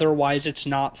actors. Yeah. Otherwise it's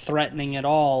not threatening at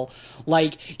all.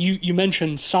 Like you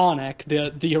mentioned Sonic,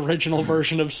 the original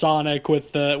version of Sonic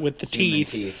with the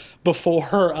teeth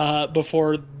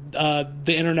before the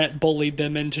internet bullied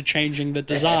them into changing the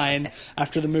design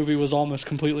after the movie was almost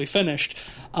completely finished.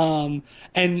 And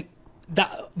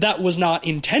that was not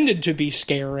intended to be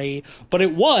scary, but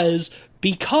it was,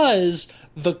 because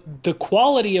the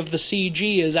quality of the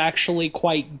CG is actually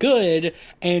quite good,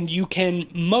 and you can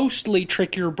mostly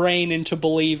trick your brain into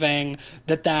believing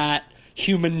that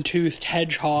human-toothed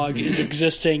hedgehog is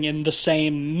existing in the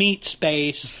same meat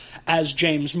space as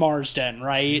James Marsden,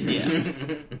 right? Yeah.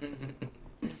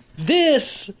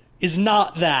 This is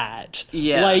not that.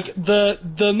 Yeah. Like,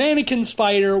 the mannequin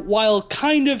spider, while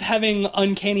kind of having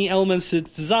uncanny elements to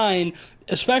its design,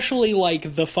 especially,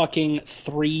 like, the fucking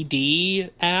 3D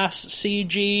ass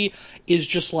CG is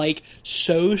just, like,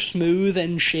 so smooth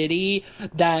and shitty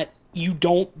that you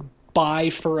don't buy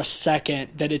for a second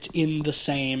that it's in the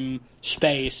same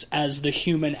space as the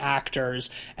human actors,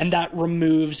 and that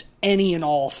removes any and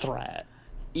all threat.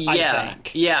 I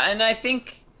think. Yeah, and I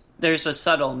think there's a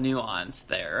subtle nuance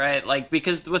there, right? Like,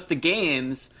 because with the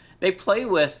games, they play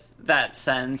with that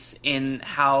sense in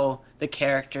how the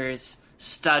characters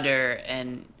stutter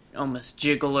and almost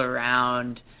jiggle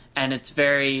around, and it's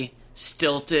very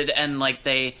stilted, and, like,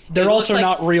 they're also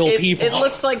not real people. It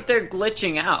looks like they're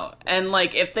glitching out. And,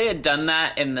 like, if they had done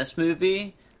that in this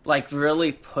movie, like,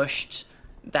 really pushed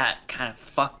that kind of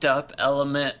fucked up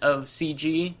element of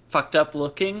CG, fucked up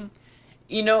looking,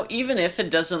 you know, even if it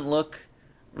doesn't look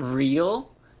real,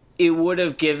 it would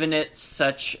have given it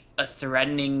such a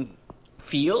threatening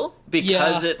feel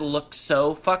because it looks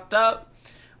so fucked up.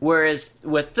 Whereas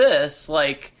with this,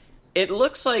 like, it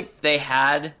looks like they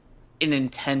had an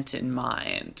intent in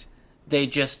mind. They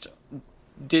just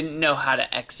didn't know how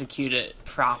to execute it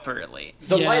properly.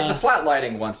 The flat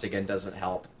lighting once again doesn't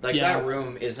help. Like, Yeah. that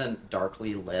room isn't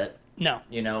darkly lit. No.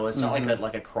 You know, it's not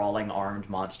like a crawling armed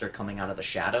monster coming out of the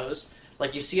shadows.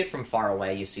 Like, you see it from far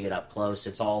away, you see it up close.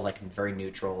 It's all, like, very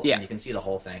neutral, Yeah. and you can see the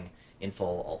whole thing in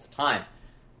full all the time.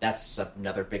 That's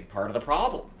another big part of the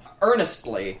problem.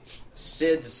 Earnestly,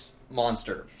 Sid's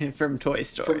monster From Toy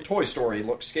Story. from Toy Story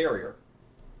looks scarier.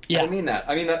 Yeah. I mean that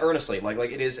earnestly.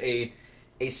 Like it is a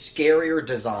scarier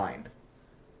design.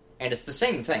 and it's the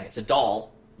same thing. It's a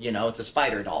doll, it's a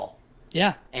spider doll.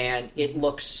 Yeah. And it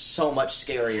looks so much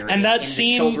scarier and in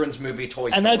the children's movie Toy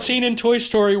Story. And that scene in Toy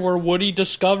Story where Woody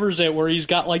discovers it, where he's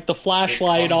got, like, the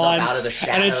flashlight on, out of the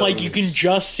and it's like you can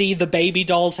just see the baby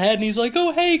doll's head, and he's like,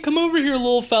 oh, hey, come over here,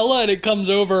 little fella, and it comes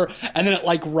over, and then it,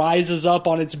 like, rises up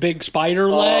on its big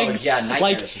spider legs. Yeah, nightmares,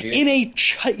 like, dude.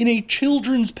 in a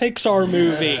children's Pixar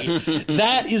movie,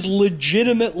 that is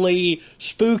legitimately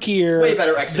spookier Way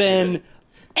better executed. than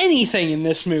anything in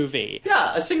this movie.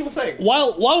 Yeah, a single thing.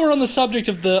 While we're on the subject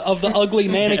of the ugly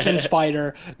mannequin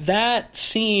spider, that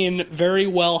scene very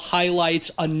well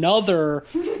highlights another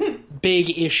big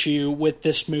issue with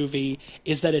this movie,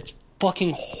 is that it's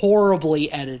fucking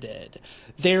horribly edited.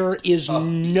 There is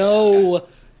no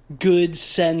good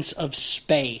sense of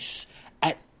space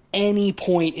at any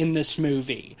point in this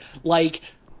movie. Like,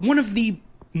 one of the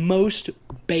most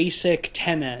basic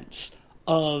tenets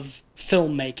of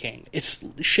filmmaking. It's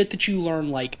shit that you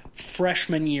learn, like,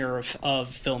 freshman year of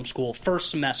film school, first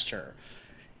semester.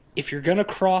 If you're gonna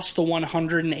cross the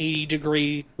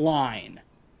 180-degree line,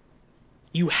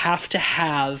 you have to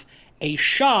have a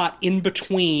shot in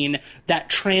between that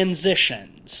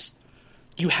transitions.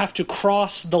 You have to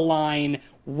cross the line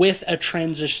with a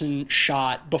transition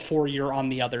shot before you're on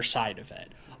the other side of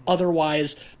it.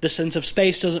 Otherwise, the sense of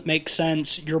space doesn't make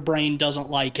sense, your brain doesn't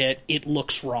like it, it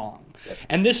looks wrong.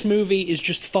 And this movie is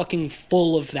just fucking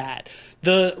full of that.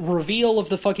 The reveal of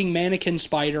the fucking mannequin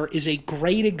spider is a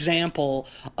great example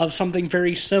of something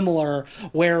very similar,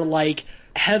 where, like,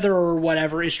 Heather or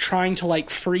whatever is trying to,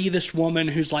 like, free this woman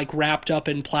who's, like, wrapped up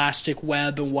in plastic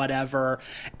web and whatever,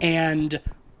 and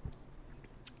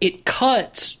it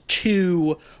cuts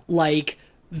to, like,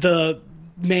 the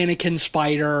mannequin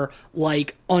spider,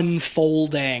 like,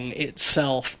 unfolding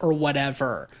itself or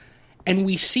whatever. And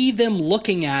we see them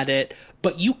looking at it,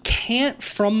 but you can't,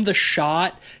 from the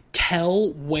shot,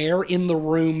 tell where in the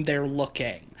room they're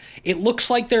looking. It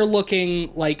looks like they're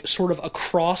looking, like, sort of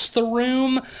across the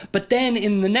room, but then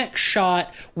in the next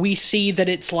shot, we see that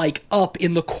it's, like, up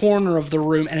in the corner of the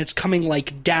room, and it's coming,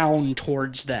 like, down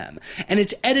towards them. And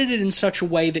it's edited in such a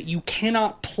way that you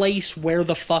cannot place where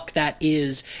the fuck that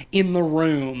is in the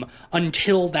room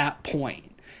until that point.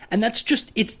 And it's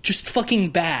just fucking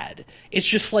bad. It's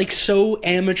just, like, so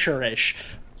amateurish.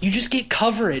 You just get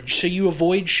coverage, so you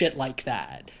avoid shit like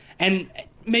that. And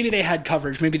maybe they had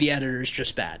coverage, maybe the editor's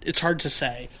just bad. It's hard to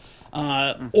say.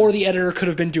 Or the editor could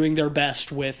have been doing their best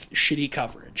with shitty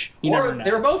coverage. You never know.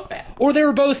 They were both bad. Or they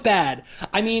were both bad.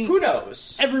 I mean, who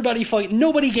knows?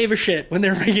 Nobody gave a shit when they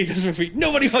were making this movie.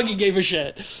 Nobody fucking gave a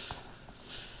shit.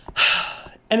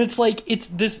 And it's like, it's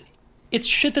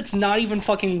shit that's not even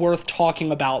fucking worth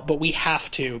talking about, but we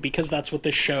have to, because that's what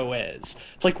this show is.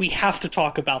 It's like, we have to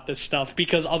talk about this stuff,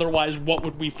 because otherwise, what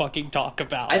would we fucking talk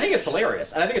about? I think it's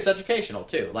hilarious, and I think it's educational,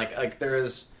 too. Like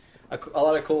there's a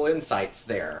lot of cool insights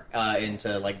there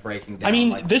into, like, breaking down, I mean,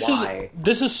 like, this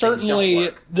is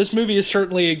certainly, this movie is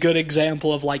certainly a good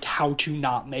example of, like, how to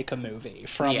not make a movie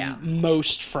from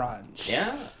most fronts.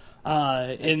 Yeah.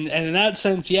 And in that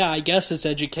sense, yeah, I guess it's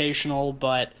educational,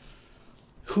 but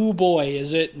hoo boy,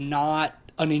 is it not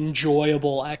an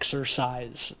enjoyable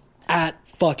exercise at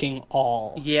fucking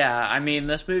all. Yeah, I mean,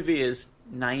 this movie is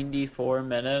 94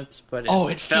 minutes, but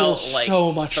it feels like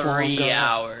so much 3 longer.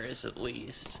 hours at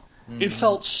least. It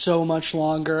felt so much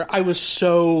longer. 10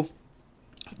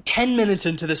 minutes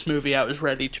into this movie, I was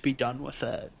ready to be done with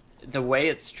it. The way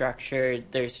it's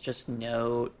structured, there's just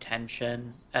no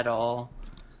tension at all.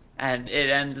 And it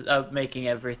ends up making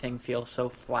everything feel so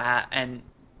flat, and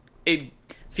it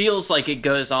feels like it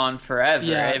goes on forever.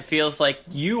 Yeah. It feels like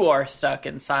you are stuck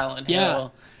in Silent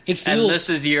Hill. It feels, and this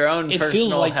is your own personal hell. It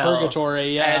feels like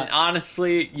purgatory, yeah. And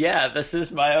honestly, yeah, this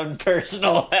is my own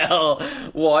personal hell,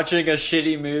 watching a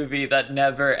shitty movie that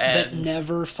never ends. That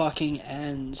never fucking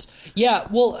ends. Yeah,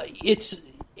 well,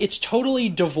 it's totally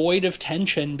devoid of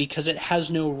tension because it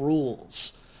has no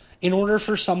rules. In order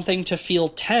for something to feel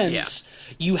tense,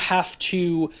 you have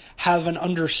to have an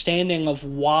understanding of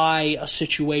why a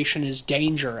situation is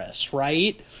dangerous,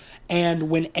 right?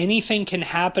 And when anything can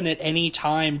happen at any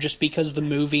time just because the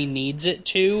movie needs it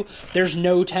to, there's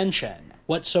no tension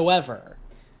whatsoever.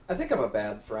 I think I'm a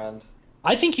bad friend.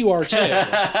 I think you are too.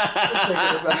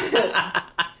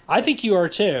 I think you are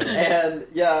too. And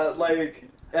yeah, like,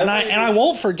 and I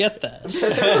won't forget this.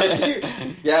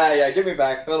 yeah, give me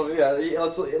back.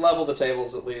 Let's level the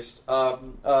tables at least.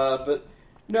 But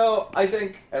no, I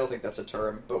don't think that's a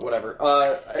term, but whatever.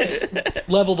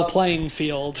 Level the playing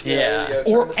field. Yeah.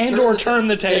 Turn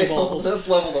the tables. Let's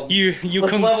level them. Let's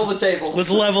level the tables. Let's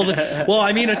level the. Well,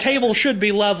 I mean, a table should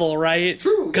be level, right?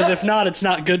 True. Because if not, it's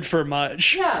not good for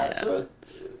much. Yeah. So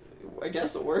I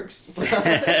guess it works.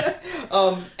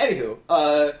 Anywho,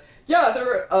 yeah,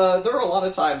 there are a lot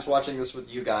of times watching this with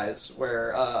you guys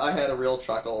where I had a real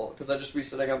chuckle because I'd just be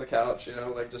sitting on the couch,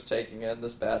 like just taking in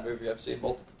this bad movie I've seen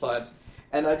multiple times,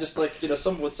 and I just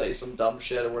someone would say some dumb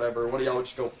shit or whatever. One of y'all would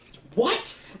just go,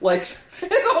 "What?" Like,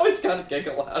 it always kind of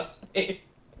giggle out of me.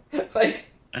 Like,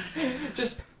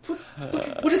 just.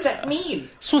 What does that mean?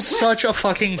 This was such a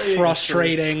fucking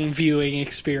frustrating viewing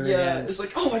experience. Yeah, it's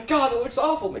like, oh my god, that looks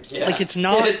awful. I'm like, yeah, like it's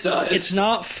not. It does. It's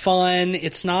not fun.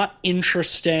 It's not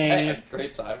interesting. I had a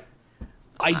great time.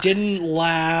 I didn't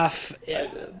laugh. I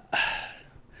did.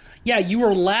 Yeah, you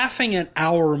were laughing at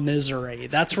our misery.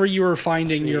 That's where you were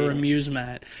finding your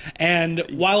amusement. And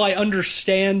while I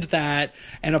understand that,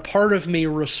 and a part of me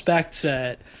respects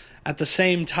it, at the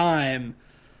same time.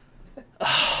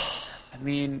 I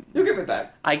mean, you'll give it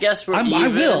back. I guess we're even. I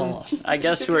will. I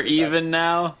guess we're even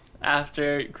now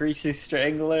after Greasy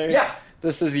Strangler. Yeah.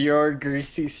 This is your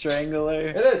Greasy Strangler.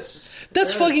 It is.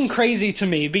 That's fucking crazy to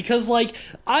me because,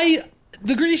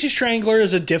 The Greasy Strangler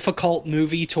is a difficult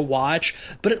movie to watch,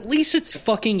 but at least it's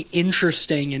fucking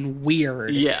interesting and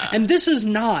weird. Yeah. And this is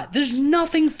not. There's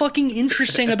nothing fucking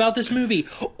interesting about this movie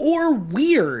or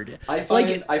weird. I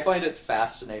find it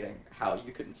fascinating how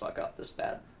you can fuck up this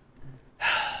bad.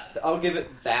 I'll give it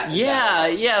that.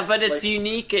 Yeah, but it's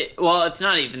unique. Well, it's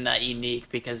not even that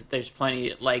unique because there's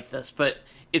plenty like this, but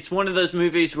it's one of those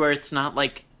movies where it's not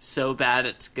so bad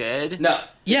it's good. No.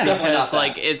 Yeah. Because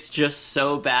it's just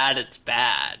so bad it's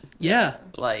bad. Yeah.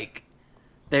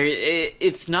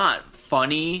 It's not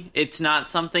funny. It's not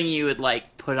something you would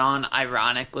put on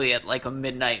ironically at a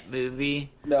midnight movie.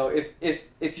 No,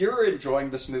 if you're enjoying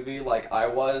this movie like I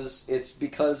was, it's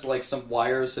because some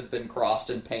wires have been crossed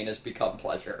and pain has become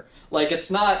pleasure. It's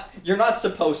not, you're not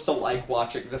supposed to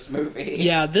watching this movie.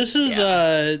 Yeah, this is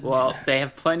well, they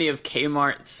have plenty of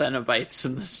Kmart Cenobites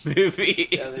in this movie.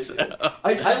 Yeah, they do.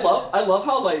 I love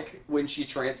how when she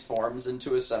transforms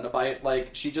into a Cenobite,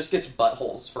 she just gets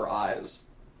buttholes for eyes.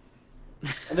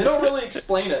 And they don't really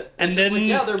explain it. And it's then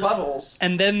just they're buttholes.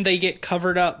 And then they get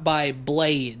covered up by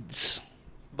blades.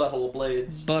 Butthole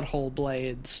blades. Butthole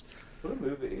blades. What a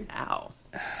movie. Ow.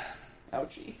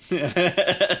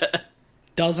 Ouchie.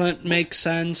 Doesn't make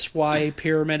sense why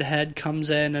Pyramid Head comes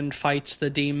in and fights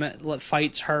the demon,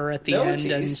 fights her at the end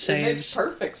and saves. It makes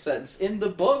perfect sense. In the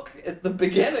book, at the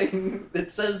beginning,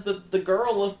 it says that the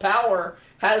girl of power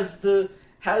has the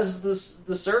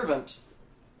servant.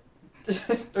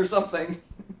 Or something.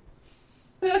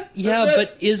 Yeah,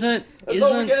 but isn't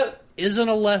isn't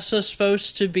Alessa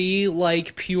supposed to be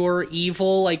pure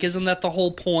evil? Isn't that the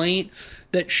whole point?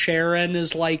 That Sharon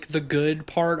is the good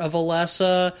part of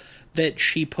Alessa that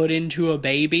she put into a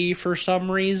baby for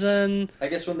some reason? I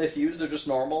guess when they fuse, they're just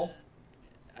normal.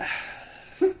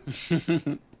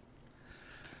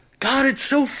 God, it's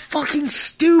so fucking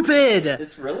stupid!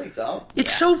 It's really dumb.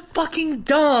 It's so fucking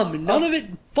dumb! None of it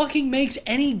fucking makes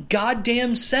any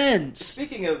goddamn sense!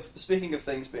 Speaking of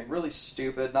things being really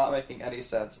stupid, not making any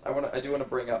sense, I do want to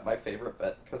bring up my favorite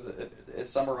bit, because it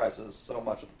summarizes so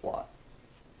much of the plot.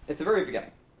 At the very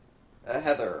beginning,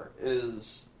 Heather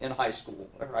is in high school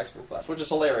class, which is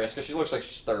hilarious, because she looks like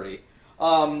she's 30.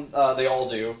 They all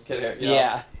do.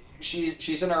 Yeah.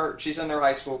 She's in her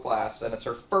high school class, and it's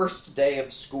her first day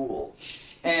of school,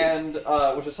 and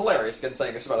which is hilarious. Again,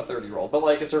 saying it's about a 30-year-old,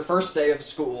 but it's her first day of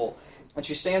school, and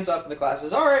she stands up in the class and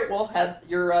says, "All right, well,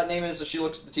 your name is." The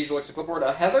teacher looks at the clipboard.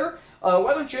 Heather.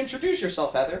 Why don't you introduce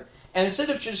yourself, Heather? And instead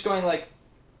of just going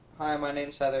 "Hi, my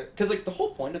name's Heather," because the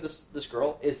whole point of this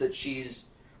girl is that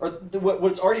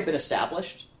what's already been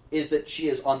established is that she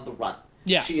is on the run.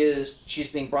 Yeah. She's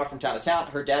being brought from town to town.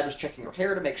 Her dad was checking her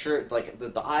hair to make sure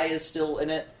the eye is still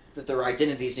in it, that their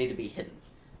identities need to be hidden.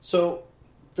 So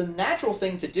the natural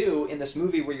thing to do in this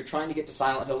movie where you're trying to get to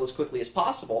Silent Hill as quickly as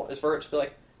possible is for her to be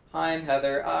 "Hi, I'm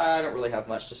Heather. I don't really have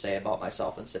much to say about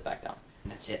myself," and sit back down.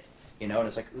 And that's it. And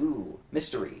it's ooh,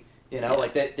 mystery. There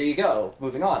you go.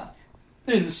 Moving on.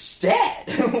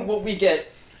 Instead, what we get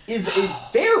is a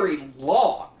very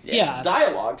long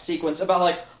dialogue sequence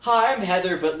about "Hi, I'm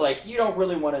Heather, but you don't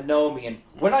really want to know me, and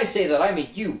when I say that, I mean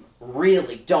you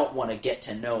really don't want to get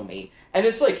to know me." And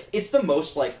it's it's the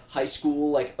most high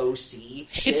school OC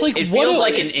shit. It's it feels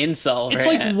like an incel. It's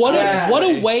right?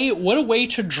 what a way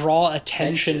to draw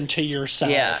attention to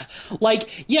yourself. Yeah.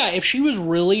 If she was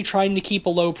really trying to keep a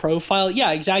low profile,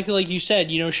 exactly like you said,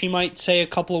 she might say a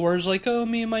couple of words "Oh,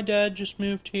 me and my dad just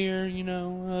moved here,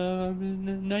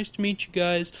 nice to meet you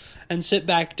guys," and sit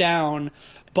back down.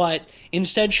 But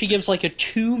instead she gives a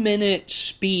 2-minute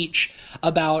speech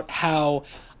about how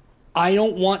I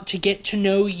don't want to get to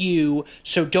know you,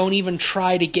 so don't even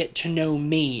try to get to know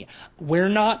me. We're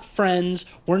not friends.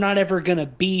 We're not ever gonna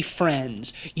be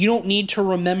friends. You don't need to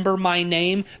remember my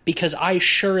name because I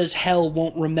sure as hell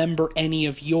won't remember any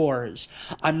of yours.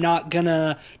 I'm not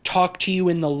gonna talk to you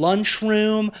in the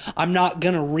lunchroom. I'm not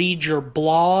gonna read your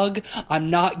blog. I'm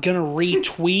not gonna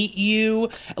retweet you.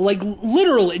 Like,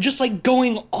 literally, just like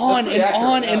going on and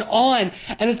on and on.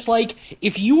 And it's like,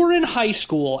 if you were in high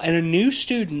school and a new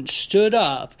student stood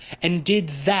up and did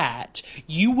that,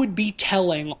 you would be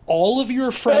telling all of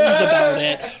your friends about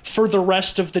it for the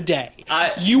rest of the day.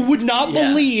 You would not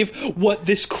believe what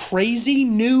this crazy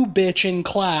new bitch in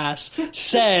class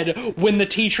said when the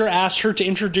teacher asked her to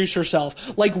introduce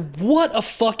herself. Like, what a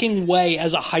fucking way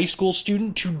as a high school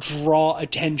student to draw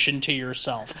attention to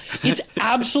yourself. It's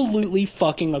absolutely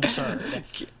fucking absurd.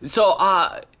 So,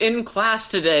 in class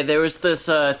today, there was this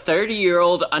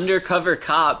 30-year-old undercover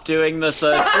cop doing this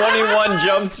 21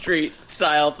 Jump Street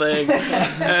style thing,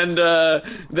 and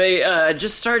they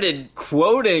just started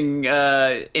quoting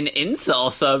an incel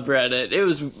subreddit. It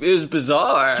was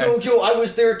bizarre. Yo, I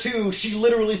was there too. She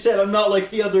literally said, "I'm not like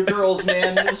the other girls,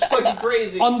 man." It was fucking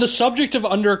crazy. On the subject of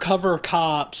undercover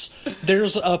cops,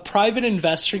 there's a private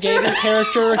investigator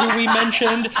character who we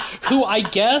mentioned, who I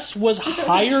guess was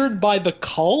hired by the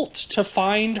cult to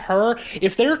find her.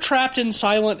 If they're trapped in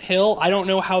Silent Hill, I don't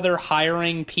know how they're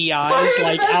hiring PIs,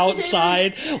 like,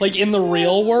 outside, like, in the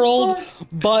real world,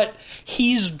 but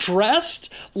he's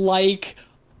dressed like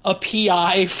a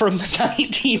PI from the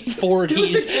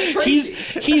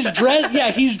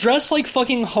 1940s. He's dressed like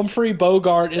fucking Humphrey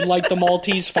Bogart in, like, the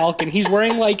Maltese Falcon. He's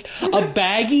wearing, like, a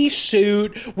baggy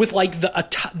suit with, like,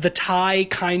 the tie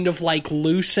kind of, like,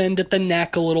 loosened at the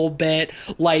neck a little bit,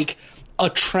 like a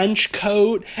trench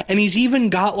coat, and he's even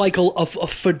got, like, a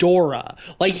fedora.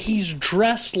 Like, he's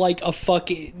dressed like a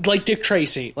fucking, like Dick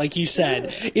Tracy, like you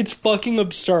said. It's fucking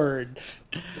absurd.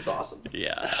 It's awesome.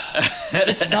 Yeah.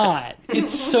 It's not.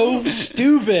 It's so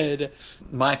stupid.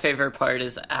 My favorite part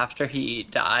is after he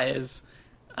dies,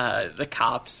 the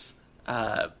cops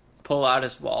pull out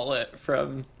his wallet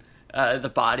from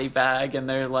the body bag, and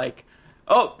they're like,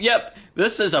 "Oh, yep,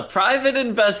 this is a private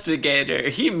investigator.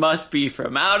 He must be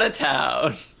from out of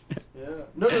town." Yeah.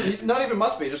 No, not even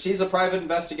must be. Just he's a private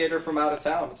investigator from out of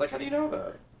town. It's like, how do you know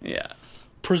that? Yeah.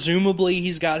 Presumably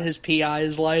he's got his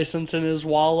PI's license in his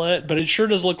wallet, but it sure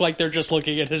does look like they're just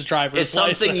looking at his driver's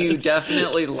license. It's something you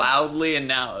definitely loudly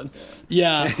announce.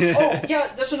 Yeah. Oh, yeah,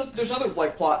 there's another,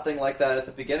 like, plot thing like that at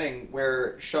the beginning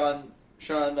where Sean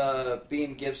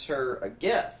Bean gives her a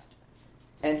gift.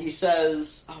 And he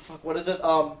says, "Oh fuck, what is it?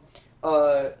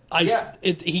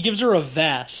 He gives her a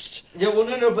vest. Yeah, well,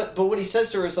 no, but what he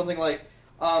says to her is something like,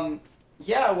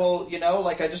 yeah, well, you know,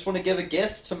 like, I just want to give a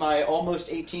gift to my almost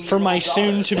 18-year-old for my daughter."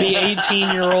 soon-to-be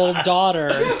 18-year-old daughter.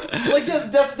 Like, yeah,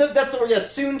 that's the word. Yeah,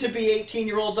 soon-to-be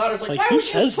 18-year-old daughter. It's like, why who would you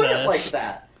says put it this? like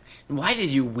that? Why did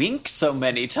you wink so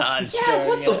many times? Yeah,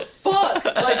 what the fuck?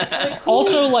 Like, who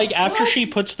Also, would- like, after what? she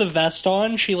puts the vest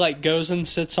on, she, like, goes and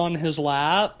sits on his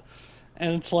lap,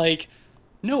 and it's like,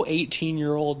 no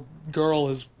 18-year-old girl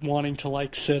is wanting to,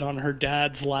 like, sit on her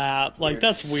dad's lap. Like,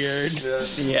 that's weird.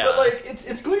 Yeah. But, like,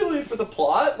 it's clearly for the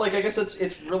plot. Like, I guess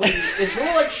it's really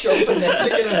like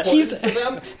chauvinistic and important for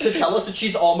them to tell us that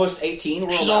she's almost 18.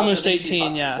 She's almost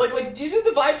 18, yeah. Like, do you see the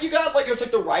vibe you got? Like, it's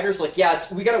like the writers, like, yeah,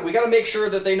 we gotta make sure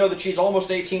that they know that she's almost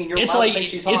 18. You're It's allowed like, to think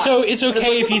she's hot. it's And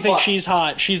okay like, if you what the think fuck? she's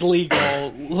hot. She's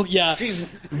legal. Yeah. She's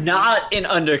not an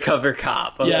undercover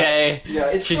cop, okay? Yeah,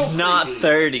 it's She's so not creepy.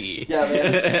 30. Yeah,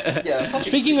 man. Fucking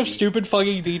Speaking of creepy. stupid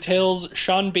fucking details,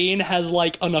 Sean Bean has,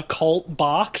 like, an occult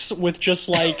box with just,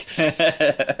 like,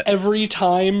 every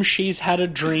time she's had a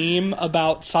dream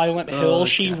about Silent Hill,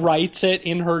 she writes it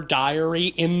in her diary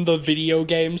in the video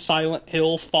game Silent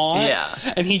Hill font.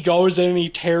 Yeah. And he goes in and he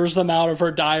tears them out of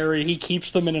her diary. He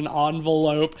keeps them in an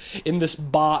envelope in this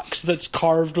box that's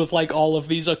carved with, like, all of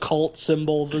these occult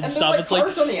symbols and And stuff. they're, like, It's like,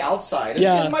 carved on the outside. And,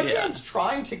 Yeah. and my Yeah. man's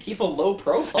trying to keep a low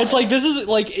profile. it's like, this is,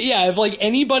 like, yeah, if, like,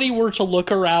 anybody were to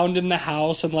look around in the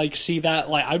house and, like, see that,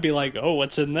 like, I'd be like, oh,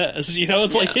 what's in this? You know,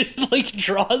 it's like, it, like,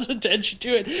 draws attention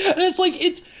to it. And it's like,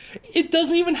 it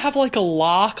doesn't even have, like, a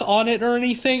lock on it or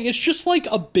anything. It's just, like,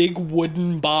 a big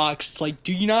wooden box. It's like,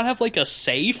 do you not have, like, a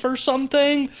safe or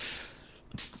something?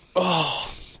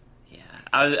 Oh. Yeah.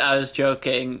 I was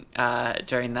joking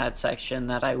during that section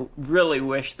that I really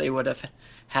wish they would have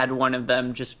had one of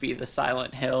them just be the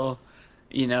Silent Hill,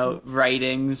 you know,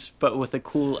 writings, but with a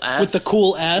cool S. With the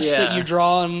cool S that Yeah. you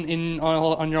draw on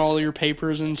all your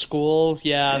papers in school.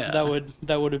 Yeah. that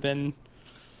would have been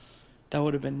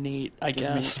neat, I Give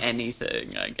me guess.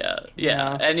 anything, I guess.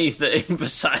 Yeah, Yeah. anything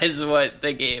besides what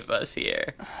they gave us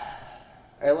here.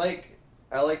 I like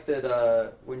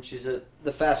that when she's at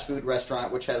the fast food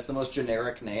restaurant, which has the most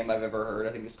generic name I've ever heard.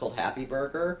 I think it's called Happy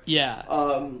Burger. Yeah.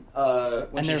 And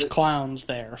there's clowns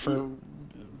there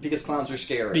because clowns are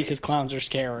scary. Because clowns are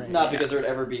scary. Not because there would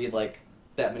ever be like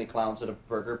that many clowns at a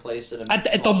burger place at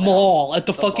the mall, at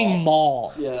the fucking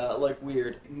mall. Yeah, like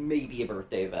weird. Maybe a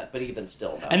birthday event, but even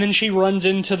still, no. And then she runs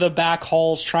into the back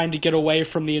halls trying to get away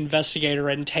from the investigator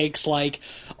and takes like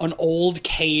an old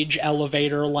cage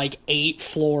elevator like 8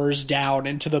 floors down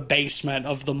into the basement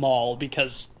of the mall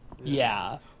because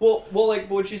Well, like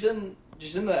when she's in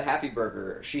the Happy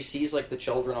Burger, she sees like the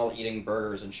children all eating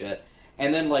burgers and shit.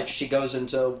 And then, like, she goes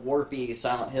into warpy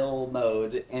Silent Hill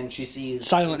mode, and she sees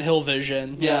Silent Hill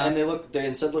vision. Yeah, and they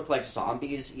instead look like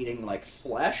zombies eating like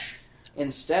flesh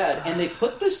instead, and they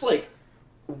put this like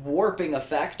warping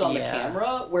effect on the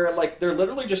camera where like they're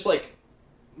literally just like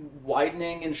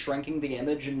widening and shrinking the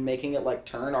image and making it like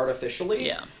turn artificially.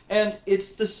 Yeah, and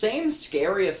it's the same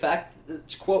scary effect.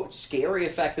 Quote scary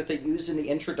effect that they used in the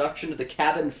introduction to the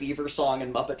Cabin Fever song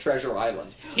in Muppet Treasure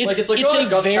Island. It's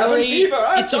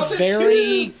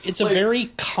a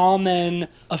very common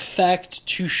effect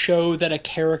to show that a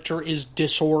character is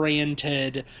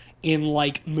disoriented in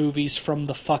like movies from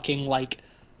the fucking like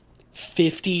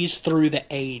 50s through the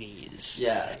 80s.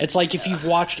 Yeah. It's like if you've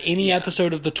watched any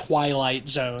episode of The Twilight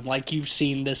Zone, like you've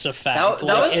seen this effect.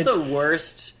 That was the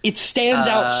worst. It stands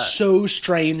out so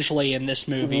strangely in this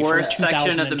movie. Worst from 2012.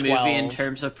 section of the movie in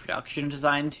terms of production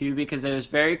design too, because it was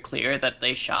very clear that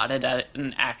they shot it at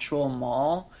an actual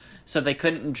mall, so they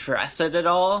couldn't dress it at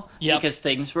all because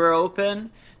things were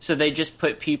open. So they just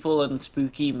put people in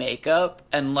spooky makeup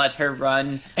and let her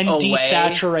run and away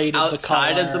desaturated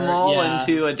outside the color. of the mall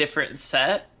into a different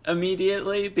set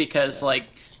immediately because like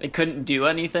they couldn't do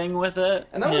anything with it.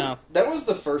 And that was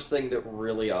the first thing that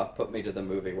really put me to the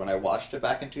movie when I watched it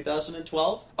back in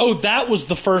 2012. Oh, that was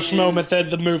the first moment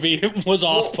that the movie was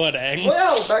off-putting.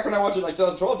 Well, yeah, back when I watched it in like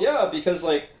 2012, because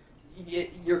like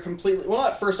you're completely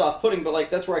not first off-putting, but like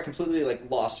that's where I completely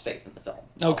like lost faith in the film.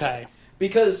 Okay.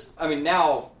 Because, I mean,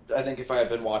 now, I think if I had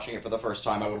been watching it for the first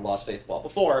time, I would have lost faith well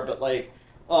before, but, like...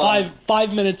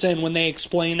 5 minutes in, when they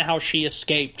explain how she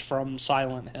escaped from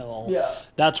Silent Hill,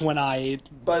 that's when I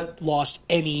lost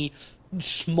any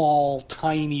small,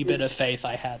 tiny bit of faith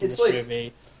I had in this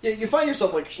movie. Yeah, you find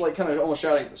yourself, like kind of almost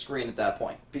shouting at the screen at that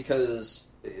point, because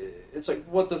it's like,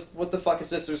 what the fuck is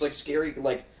this? There's, like, scary,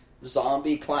 like,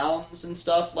 zombie clowns and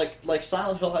stuff. Like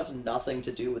Silent Hill has nothing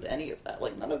to do with any of that.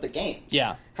 Like, none of the games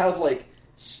have, like,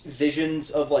 visions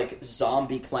of like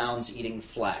zombie clowns eating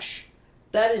flesh.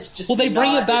 That is just they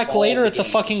bring it back later at the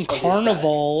fucking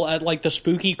carnival, at like the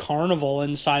spooky carnival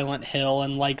in Silent Hill,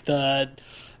 and like the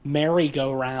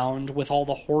merry-go-round with all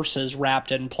the horses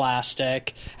wrapped in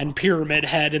plastic and Pyramid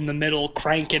Head in the middle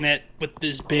cranking it with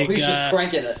this big he's just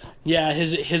cranking it. Yeah,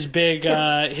 his big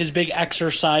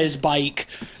exercise bike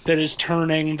that is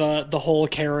turning the whole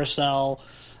carousel.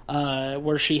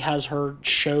 Where she has her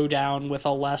showdown with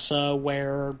Alessa,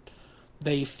 where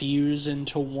they fuse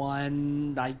into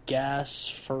one, I guess,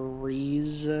 for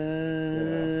reasons.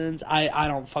 I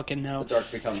don't fucking know. The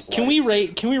dark becomes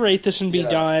light. Can we rate this and be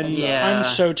done? Yeah. I'm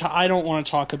so I don't want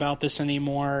to talk about this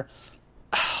anymore.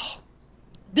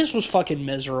 This was fucking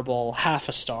miserable.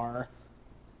 0.5 star.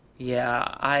 Yeah,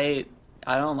 I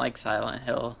don't like Silent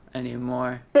Hill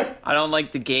anymore. I don't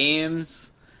like the games.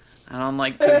 I don't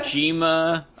like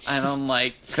Kojima. I don't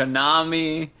like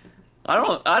Konami. I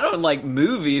don't like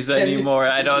movies anymore.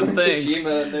 I don't think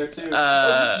Kojima in there too.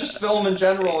 Just film in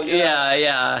general.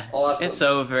 Yeah. Awesome. It's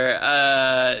over.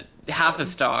 0.5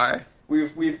 star.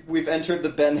 We've entered the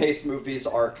Ben Hates Movies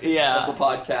arc of the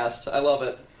podcast. I love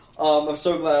it. I'm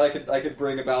so glad I could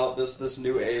bring about this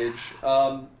new age.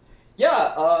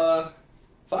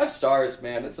 5 stars,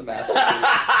 man. It's a masterpiece.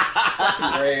 It's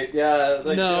fucking great. Yeah,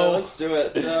 let's do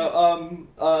it.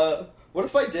 What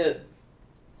if I did?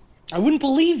 I wouldn't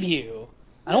believe you.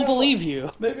 I don't believe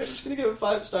you. Maybe I'm just gonna give it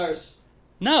 5 stars.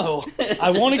 No,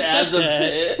 I won't accept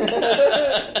it.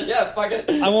 Yeah, fuck it.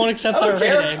 I won't accept that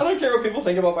rating. I don't care what people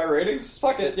think about my ratings.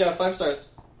 Fuck it. Yeah, 5 stars.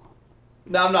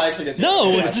 No, I'm not actually going to do it.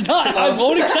 No, it's not. I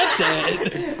won't accept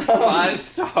it. 5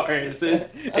 stars.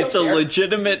 It's a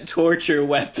legitimate torture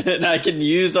weapon I can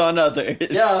use on others.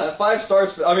 Yeah, 5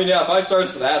 stars. 5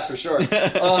 stars for that, for sure.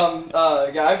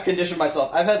 I've conditioned myself.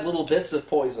 I've had little bits of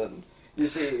poison, you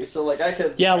see, so like I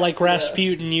could... Yeah, like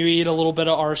Rasputin, you eat a little bit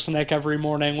of arsenic every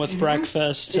morning with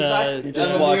breakfast. Exactly. You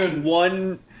just watch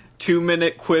 1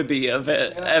 2-minute Quibi of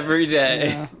it every day.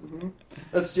 Yeah.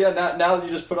 That's now you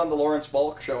just put on the Lawrence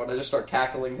Welk show and I just start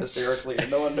cackling hysterically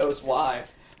and no one knows why.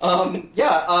 I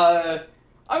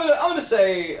I'm gonna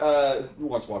say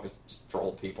Once Walk is just for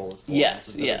old people. It's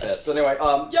Yes, yes. But anyway,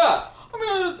 yeah,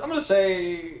 I'm gonna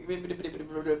say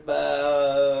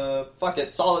fuck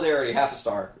it, Solidarity, half a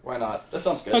star. Why not? That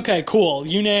sounds good. Okay, cool.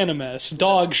 Unanimous.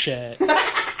 Dog shit.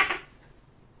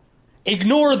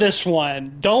 Ignore this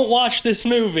one. Don't watch this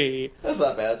movie. That's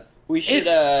not bad. We should,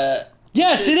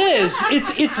 Yes, it is.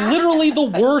 It's literally the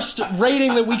worst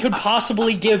rating that we could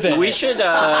possibly give it. we should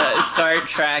start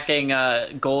tracking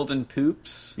golden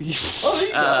poops. Oh, there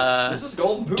you go. This is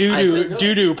Golden Poop.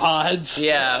 Doo-doo pods.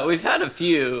 Yeah, we've had a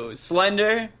few.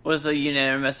 Slender was a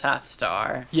unanimous half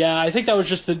star. Yeah, I think that was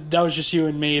just you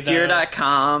and me.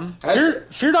 Fear.com.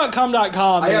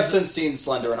 Fear.com.com. I have since seen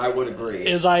Slender, and I would agree.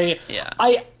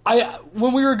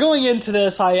 When we were going into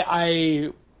this, I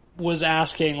was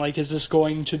asking, like, is this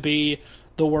going to be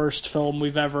the worst film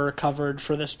we've ever covered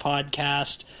for this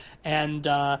podcast? And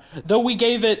though we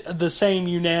gave it the same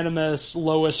unanimous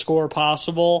lowest score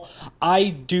possible, I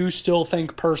do still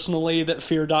think personally that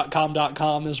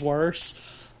Fear.com.com is worse.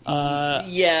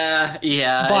 Yeah,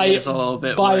 it is a little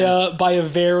bit worse. By a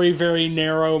very, very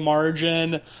narrow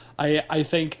margin. I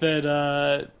think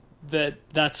that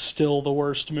that's still the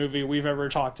worst movie we've ever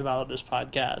talked about on this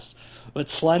podcast. But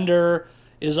Slender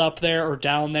is up there, or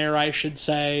down there, I should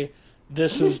say.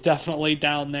 This is definitely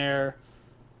down there.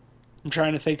 I'm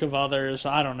trying to think of others.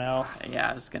 I don't know.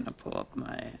 Yeah, I was gonna pull up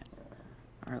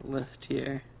our list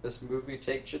here. This movie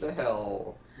takes you to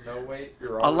hell. No, wait,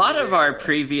 you're A lot of our there.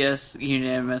 previous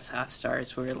unanimous half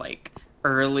stars were like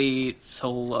early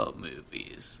solo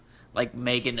movies, like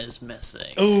Megan is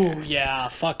Missing. Oh, yeah,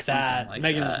 fuck that. like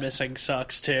Megan that. is Missing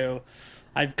sucks, too.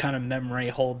 I've kind of memory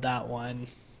hold that one.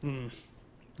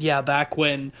 Yeah, back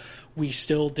when we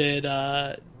still did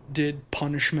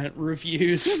punishment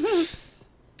reviews.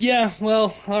 Yeah,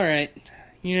 well, all right.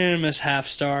 Unanimous half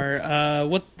star.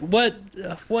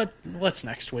 What's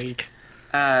next week?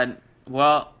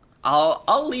 Well,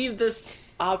 I'll leave this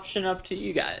option up to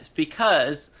you guys,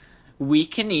 because we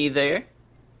can either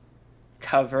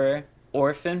cover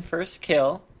Orphan First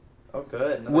Kill, Oh,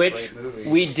 good. Another which great movie.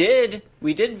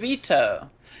 we did veto.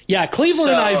 Yeah,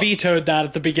 Cleveland and I So, vetoed that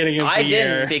at the beginning of the I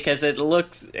year. didn't, because it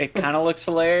kind of looks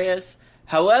hilarious.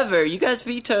 However, you guys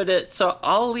vetoed it, so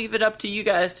I'll leave it up to you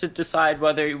guys to decide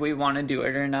whether we want to do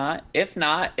it or not. If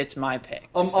not, it's my pick.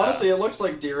 So- Honestly, it looks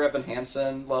like Dear Evan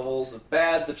Hansen levels of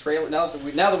bad. The trailer now that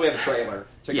we have a trailer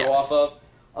to Yes. go off of,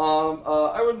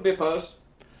 I wouldn't be opposed.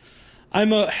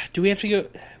 Do we have to go?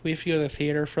 We have to go to the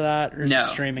theater for that, or is No, it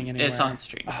streaming anywhere? it's on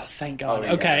stream. Oh, thank God.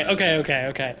 Oh, yeah.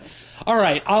 Okay. All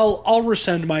right, I'll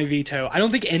rescind my veto. I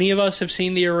don't think any of us have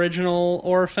seen the original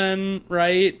Orphan,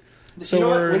 right? So you know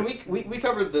we're what? When we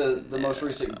covered the most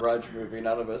recent Grudge movie,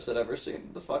 none of us had ever seen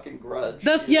the fucking Grudge.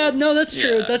 that's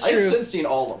true. Yeah. That's I've true. since seen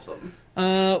all of them.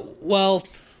 Well,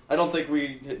 I don't think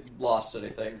we had lost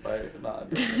anything by not.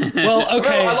 well,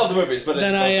 okay. I love the movies, but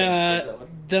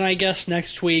Then I guess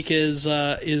next week is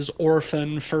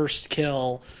Orphan First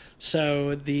Kill.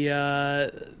 So the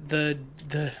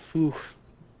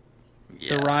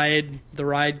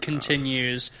ride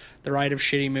continues. The ride of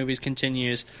shitty movies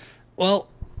continues. Well,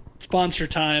 sponsor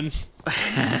time.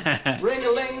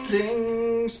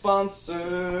 Ring-a-ling-ding,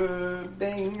 sponsor,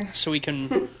 bing. So we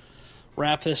can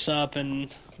wrap this up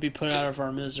and be put out of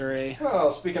our misery.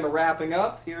 Well, speaking of wrapping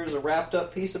up, here's a wrapped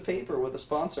up piece of paper with a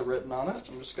sponsor written on it.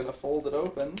 I'm just going to fold it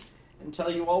open and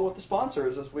tell you all what the sponsor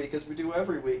is this week, as we do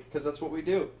every week, because that's what we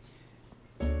do.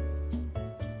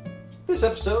 This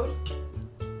episode...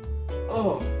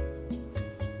 Oh.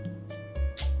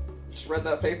 Just read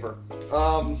that paper.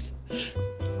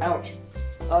 Ouch.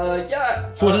 Yeah.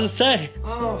 What does it say?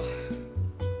 Oh.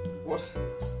 What?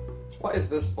 Why is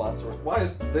this sponsoring? Why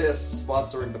is this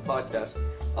sponsoring the podcast?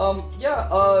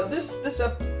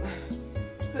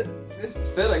 This is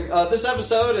fitting. This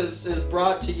episode is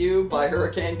brought to you by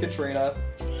Hurricane Katrina.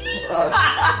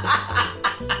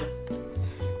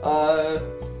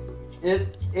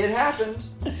 It happened,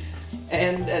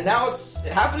 and now it's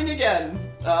happening again.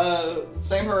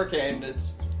 Same hurricane.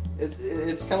 It's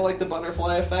kind of like the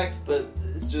butterfly effect, but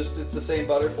it's the same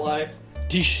butterfly.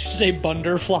 Did you say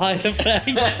Bunderfly effect?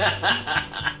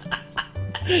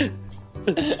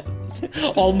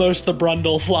 Almost the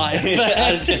Brundlefly effect.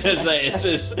 I was gonna say it's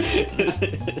this.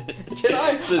 Did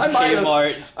I? This I might have.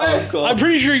 Kmart. Oh, cool. I'm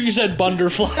pretty sure you said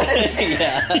Bunderfly.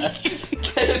 Yeah.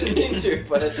 I didn't mean to,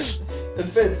 but it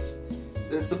fits.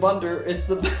 It's a bunder. It's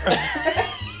the.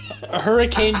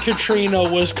 Hurricane Katrina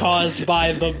was caused by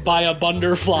a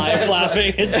Bunderfly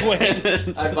flapping its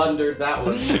wings. I bundered that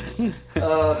one.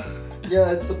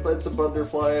 Yeah, it's a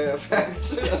butterfly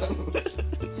effect.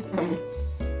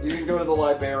 You can go to the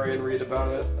library and read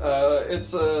about it.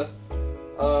 It's a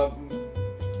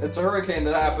It's a hurricane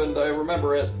that happened. I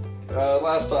remember it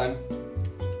last time.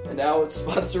 And now it's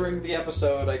sponsoring the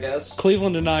episode, I guess.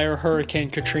 Cleveland and I are Hurricane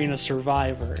Katrina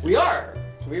survivors. We are.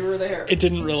 We were there. It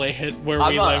didn't really hit where we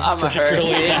I'm lived a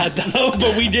particularly hurricane. bad, though.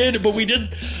 But we did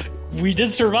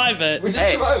survive it. We did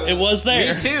Hey, survive it. It was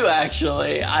there. Me too,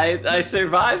 actually. I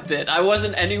survived it. I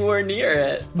wasn't anywhere near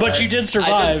it. But you did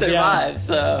survive, I did survive, yeah.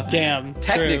 so Damn. true.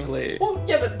 technically. Well,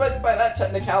 yeah, but by that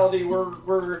technicality, we're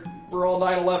all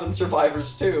 9/11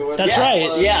 survivors too. And That's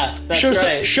right. Yeah, that's show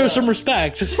right. show some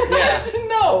respect. Yeah.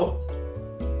 No.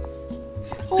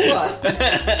 Hold on.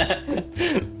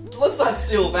 Let's not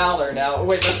steal valor now.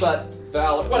 Wait, that's not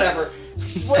valor. Whatever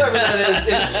that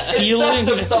is. It's Stealing-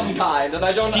 theft of some kind, and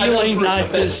I don't Stealing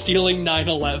approve of it. stealing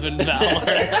 9/11 valor.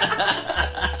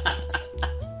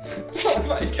 Oh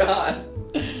my god.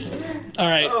 All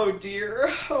right. Oh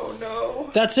dear. Oh no.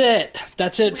 That's it.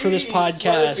 That's it for this Please, podcast.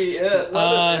 Let it be it.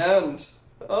 Let it end.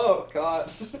 Oh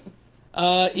god.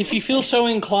 If you feel so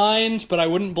inclined, but I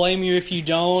wouldn't blame you if you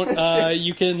don't,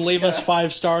 you can leave us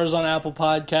 5 stars on Apple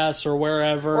Podcasts or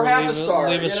wherever. Or half leave a star.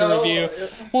 Leave us you a know? review.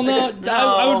 Well, no,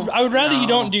 I would rather you No.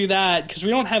 don't do that because we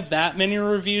don't have that many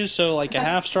reviews. So like a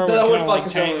half star That would would kind of fuck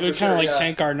us over for would sure, kind of yeah.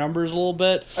 tank our numbers a little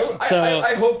bit. I So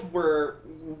hope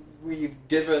we've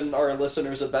given our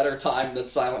listeners a better time than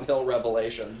Silent Hill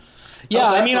Revelations. yeah,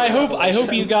 How's I that mean, for I hope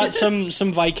Revelation? you got some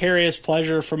vicarious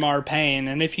pleasure from our pain,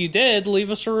 and if you did,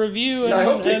 leave us a review Yeah, I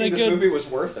hope and a making this good movie was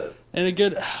worth it. and a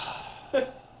good.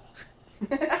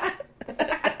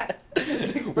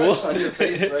 The expression on your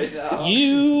face right now.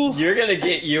 You're gonna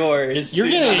get yours. You're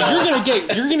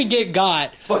gonna get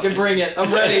got Fucking bring it.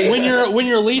 I'm ready. when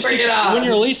you're least Bring it on. when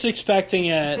you're least expecting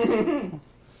it.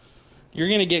 You're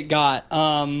gonna get got.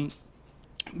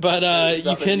 But There's you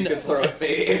nothing can you can throw at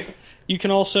me. you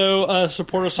can also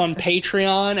support us on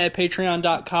Patreon at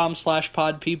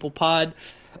patreon.com/podpeoplepod.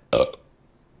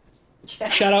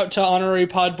 Shout out to honorary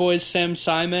pod boys Sam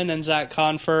Simon and Zach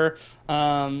Confer.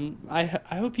 I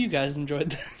hope you guys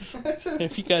enjoyed this.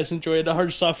 If you guys enjoyed our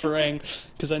suffering,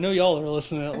 because I know y'all are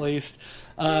listening at least.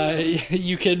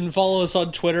 You can follow us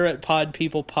on Twitter at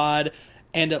podpeoplepod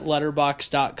and at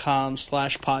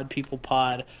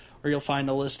letterbox.com/podpeoplepod, where you'll find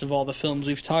a list of all the films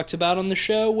we've talked about on the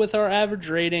show with our average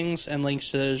ratings and links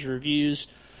to those reviews.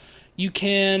 You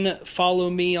can follow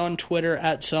me on Twitter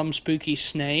at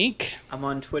SomeSpookySnake. I'm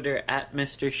on Twitter at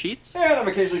Mr. Sheets. And I'm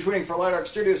occasionally tweeting for Light Arc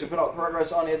Studios, who put out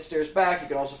progress on It Stares Back. You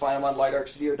can also find him on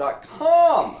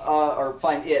lightarcstudio.com. Or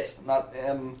find it, not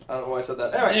him. I don't know why I said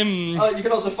that. Anyway, you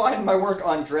can also find my work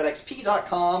on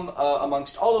dreadxp.com.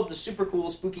 Amongst all of the super cool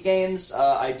spooky games,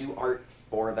 I do art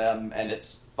for them, and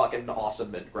it's fucking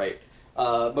awesome and great.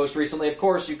 Most recently, of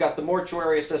course, you've got The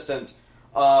Mortuary Assistant,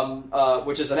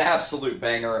 which is an absolute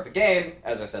banger of a game,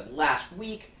 as I said last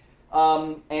week.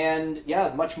 And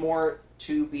yeah, much more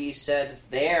to be said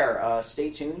there. Stay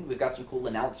tuned. We've got some cool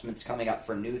announcements coming up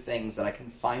for new things that I can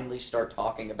finally start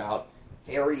talking about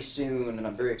very soon, and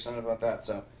I'm very excited about that.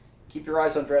 So keep your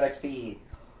eyes on DreadXP.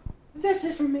 That's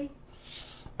it for me.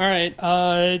 All right.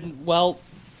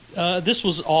 This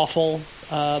was awful.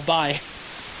 Bye.